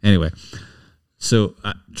legs. Anyway, so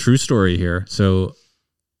true story here. So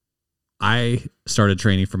I started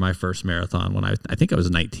training for my first marathon when I think I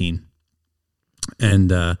was 19, and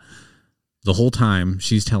the whole time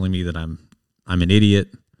she's telling me that I'm an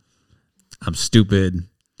idiot, I'm stupid,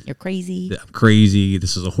 You're crazy. I'm crazy.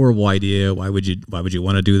 This is a horrible idea. Why would you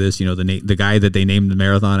want to do this? The guy that they named the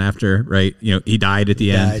marathon after, right? He died at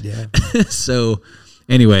the end. Yeah. So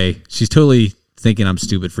anyway, she's totally thinking I'm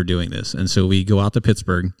stupid for doing this. And so we go out to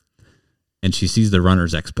Pittsburgh, and she sees the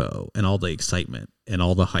Runners Expo and all the excitement and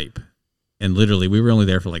all the hype. And literally, we were only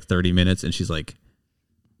there for like 30 minutes, and she's like,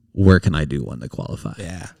 where can I do one to qualify?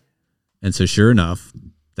 Yeah. And so sure enough,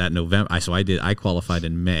 that November, I qualified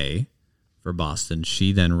in May for Boston.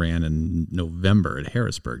 She then ran in November at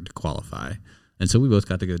Harrisburg to qualify. And so we both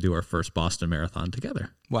got to go do our first Boston Marathon together,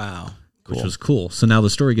 Wow. Cool. which was cool. So now the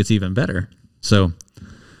story gets even better. So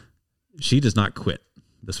she does not quit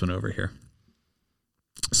this one over here.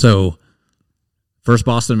 So first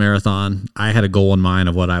Boston Marathon, I had a goal in mind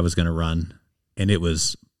of what I was going to run, and it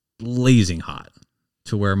was blazing hot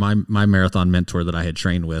to where my marathon mentor that I had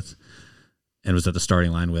trained with and was at the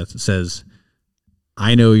starting line with says,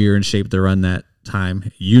 I know you're in shape to run that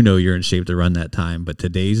time. You know you're in shape to run that time, but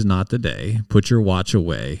today's not the day. Put your watch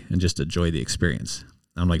away and just enjoy the experience.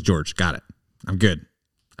 I'm like, George, got it. I'm good.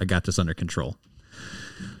 I got this under control.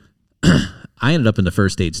 I ended up in the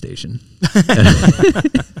first aid station.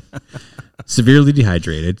 Severely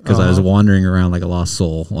dehydrated because I was wandering around like a lost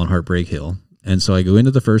soul on Heartbreak Hill. And so I go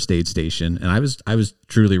into the first aid station, and I was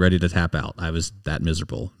truly ready to tap out. I was that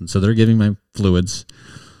miserable. And so they're giving my fluids,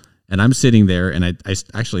 and I'm sitting there, and I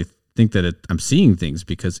actually think that I'm seeing things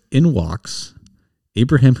because in walks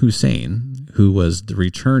Abraham Hussein, who was the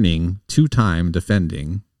returning 2-time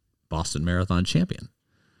defending Boston Marathon champion.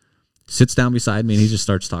 Sits down beside me, and he just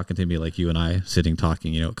starts talking to me like you and I sitting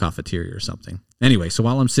talking, at cafeteria or something. Anyway, so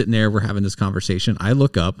while I'm sitting there, we're having this conversation. I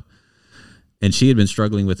look up, and she had been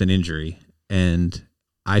struggling with an injury, and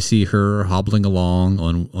I see her hobbling along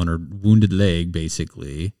on her wounded leg,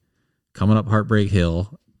 basically, coming up Heartbreak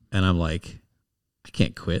Hill, and I'm like, I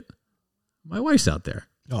can't quit. My wife's out there.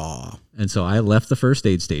 Aw. And so I left the first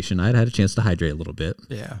aid station. I'd had a chance to hydrate a little bit.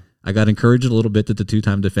 Yeah. I got encouraged a little bit that the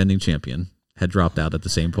 2-time defending champion had dropped out at the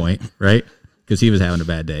same point, right? Because he was having a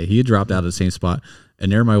bad day. He had dropped out at the same spot,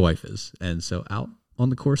 and there my wife is. And so out on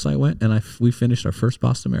the course I went, and we finished our first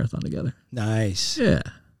Boston Marathon together. Nice. Yeah.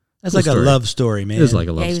 That's Cool like story. a love story, man. It was like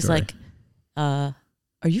a love Yeah, he was story. like,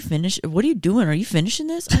 are you finished? What are you doing? Are you finishing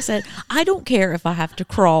this? I said, I don't care if I have to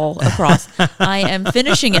crawl across. I am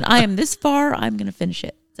finishing it. I am this far. I'm going to finish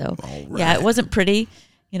it. So, yeah, it wasn't pretty.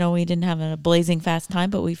 You know, we didn't have a blazing fast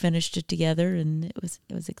time, but we finished it together, and it was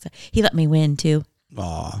exciting. He let me win, too.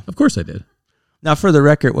 Aw. Of course I did. Now, for the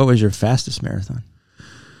record, what was your fastest marathon?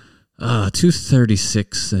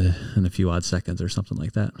 2:36 and a few odd seconds or something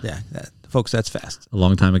like that. Yeah, folks, that's fast. A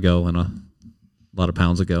long time ago and a lot of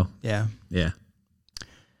pounds ago. Yeah. Yeah.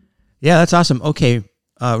 Yeah, that's awesome. Okay,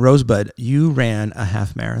 Rosebud, you ran a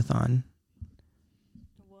half marathon.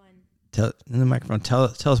 Tell in the microphone. Tell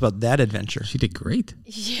us about that adventure. She did great.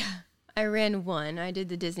 Yeah, I ran one. I did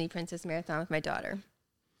the Disney Princess Marathon with my daughter.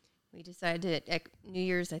 We decided at New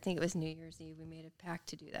Year's, I think it was New Year's Eve, we made a pact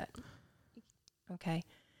to do that. Okay.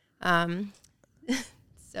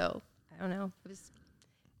 So I don't know. It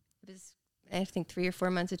was I think 3 or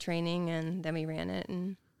 4 months of training, and then we ran it,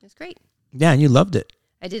 and it was great. Yeah, and you loved it.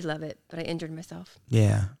 I did love it, but I injured myself,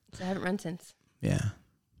 Yeah, so I haven't run since. yeah.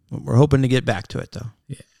 We're hoping to get back to it, though.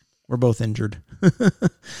 Yeah. We're both injured.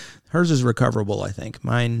 Hers is recoverable, I think.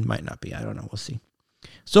 Mine might not be. I don't know. We'll see.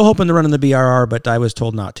 Still hoping to run in the BRR, but I was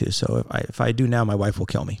told not to. So if I do now, my wife will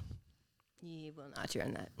kill me. You will not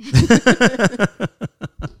run that.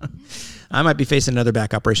 I might be facing another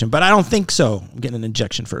back operation, but I don't think so. I'm getting an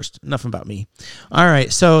injection first. Enough about me. All right.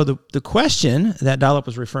 So the question that Dollop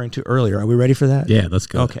was referring to earlier, are we ready for that? Yeah, let's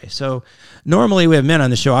go. Okay. So normally we have men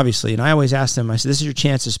on the show, obviously, and I always ask them, I said, this is your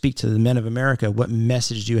chance to speak to the men of America. What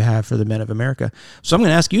message do you have for the men of America? So I'm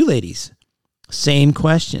going to ask you ladies, same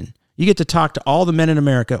question. You get to talk to all the men in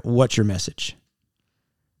America. What's your message?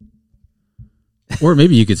 Or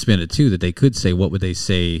maybe you could spin it too, that they could say, what would they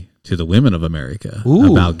say to the women of America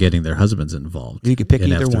Ooh. about getting their husbands involved? You could pick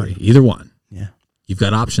in either F3? one. Either one. Yeah. You've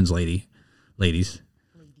got options, ladies.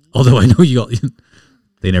 Although I know you all,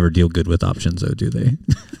 they never deal good with options, though, do they?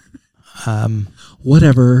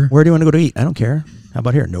 Whatever. Where do you want to go to eat? I don't care. How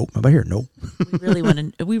about here? Nope. How about here? Nope.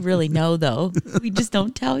 We really know, though. We just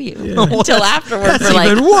don't tell you until afterwards.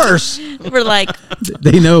 That's even worse. We're like,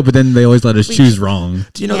 They know, but then they always let us choose wrong.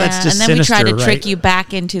 Do you know that's just and then sinister, we try to right? trick you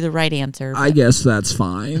back into the right answer. I guess that's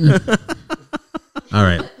fine. All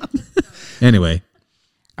right. Anyway,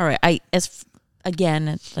 All right.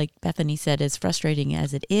 Again, like Bethany said, as frustrating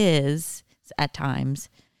as it is at times,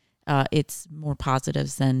 it's more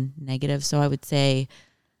positives than negatives. So I would say,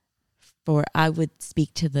 I would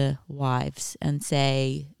speak to the wives and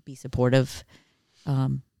say, be supportive.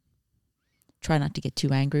 Try not to get too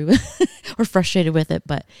angry with or frustrated with it,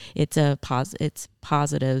 but it's it's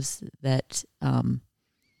positives that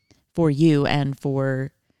for you and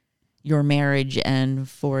for your marriage and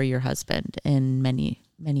for your husband in many,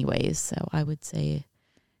 many ways. So I would say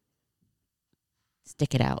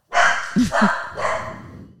stick it out.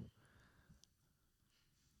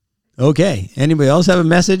 Okay. Anybody else have a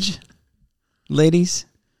message? Ladies?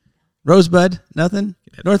 Rosebud? Nothing?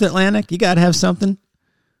 North Atlantic? You got to have something?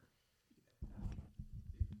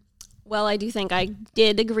 Well, I do think I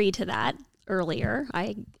did agree to that earlier.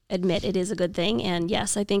 I admit it is a good thing. And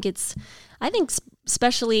yes, I think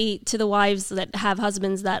especially to the wives that have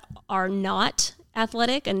husbands that are not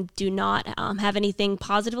athletic and do not have anything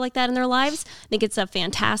positive like that in their lives, I think it's a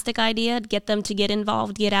fantastic idea. Get them to get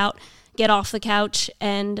involved, get out, get off the couch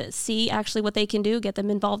and see actually what they can do, get them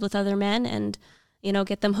involved with other men and,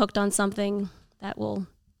 get them hooked on something that will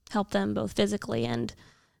help them both physically and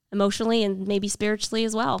emotionally and maybe spiritually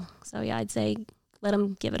as well. So yeah, I'd say let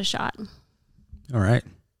them give it a shot. All right.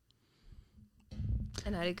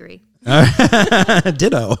 And I'd agree.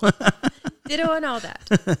 Ditto. Ditto on all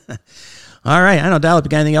that. All right. I know, Dollop, you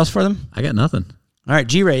got anything else for them? I got nothing. All right.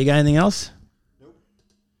 G-Ray, you got anything else? Nope.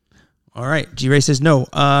 All right. G-Ray says no.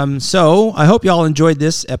 So I hope y'all enjoyed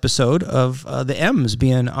this episode of the M's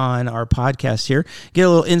being on our podcast here. Get a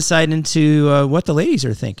little insight into what the ladies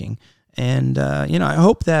are thinking. And, I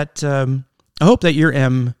hope that your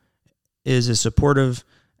M is as supportive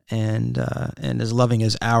and as loving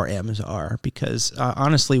as our M's are, because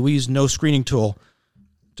honestly, we used no screening tool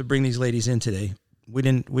to bring these ladies in today. We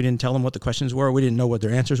didn't tell them what the questions were. We didn't know what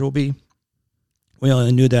their answers will be. We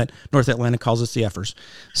only knew that North Atlanta calls us the Effers.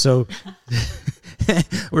 So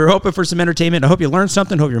we're hoping for some entertainment. I hope you learned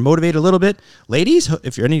something. Hope you're motivated a little bit. Ladies,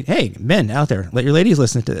 if you're men out there, let your ladies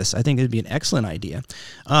listen to this. I think it'd be an excellent idea.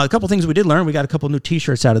 A couple things we did learn. We got a couple new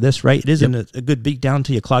T-shirts out of this, right? It isn't a good beat down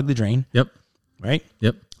till you clog the drain. Yep. Right?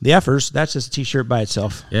 Yep. The Effers, that's just a T-shirt by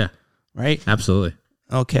itself. Yeah. Right? Absolutely.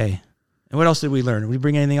 Okay. And what else did we learn? Did we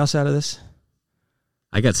bring anything else out of this?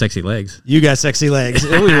 I got sexy legs. You got sexy legs.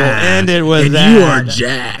 We will end it with And that. you are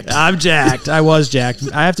jacked. I'm jacked. I was jacked.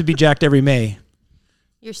 I have to be jacked every May.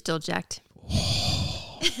 You're still jacked.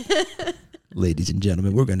 Ladies and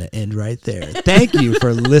gentlemen, we're going to end right there. Thank you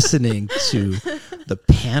for listening to the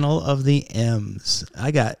panel of the M's.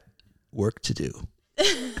 I got work to do.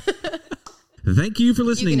 Thank you for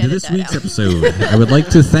listening can to edit this that week's out. episode. I would like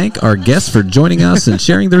to thank our guests for joining us and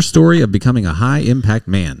sharing their story of becoming a high-impact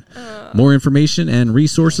man. More information and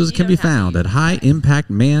resources can be found at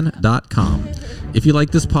highimpactman.com. If you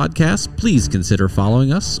like this podcast, please consider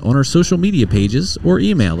following us on our social media pages or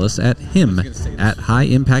email us at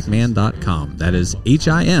him@highimpactman.com. That is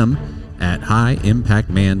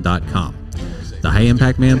HIM@highimpactman.com. The High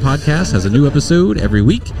Impact Man podcast has a new episode every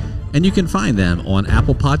week, and you can find them on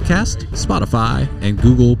Apple Podcast, Spotify, and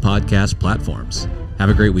Google Podcast platforms. Have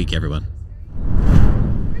a great week, everyone.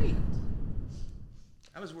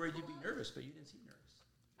 I was worried you'd be nervous, but you didn't seem nervous.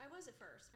 I was at first.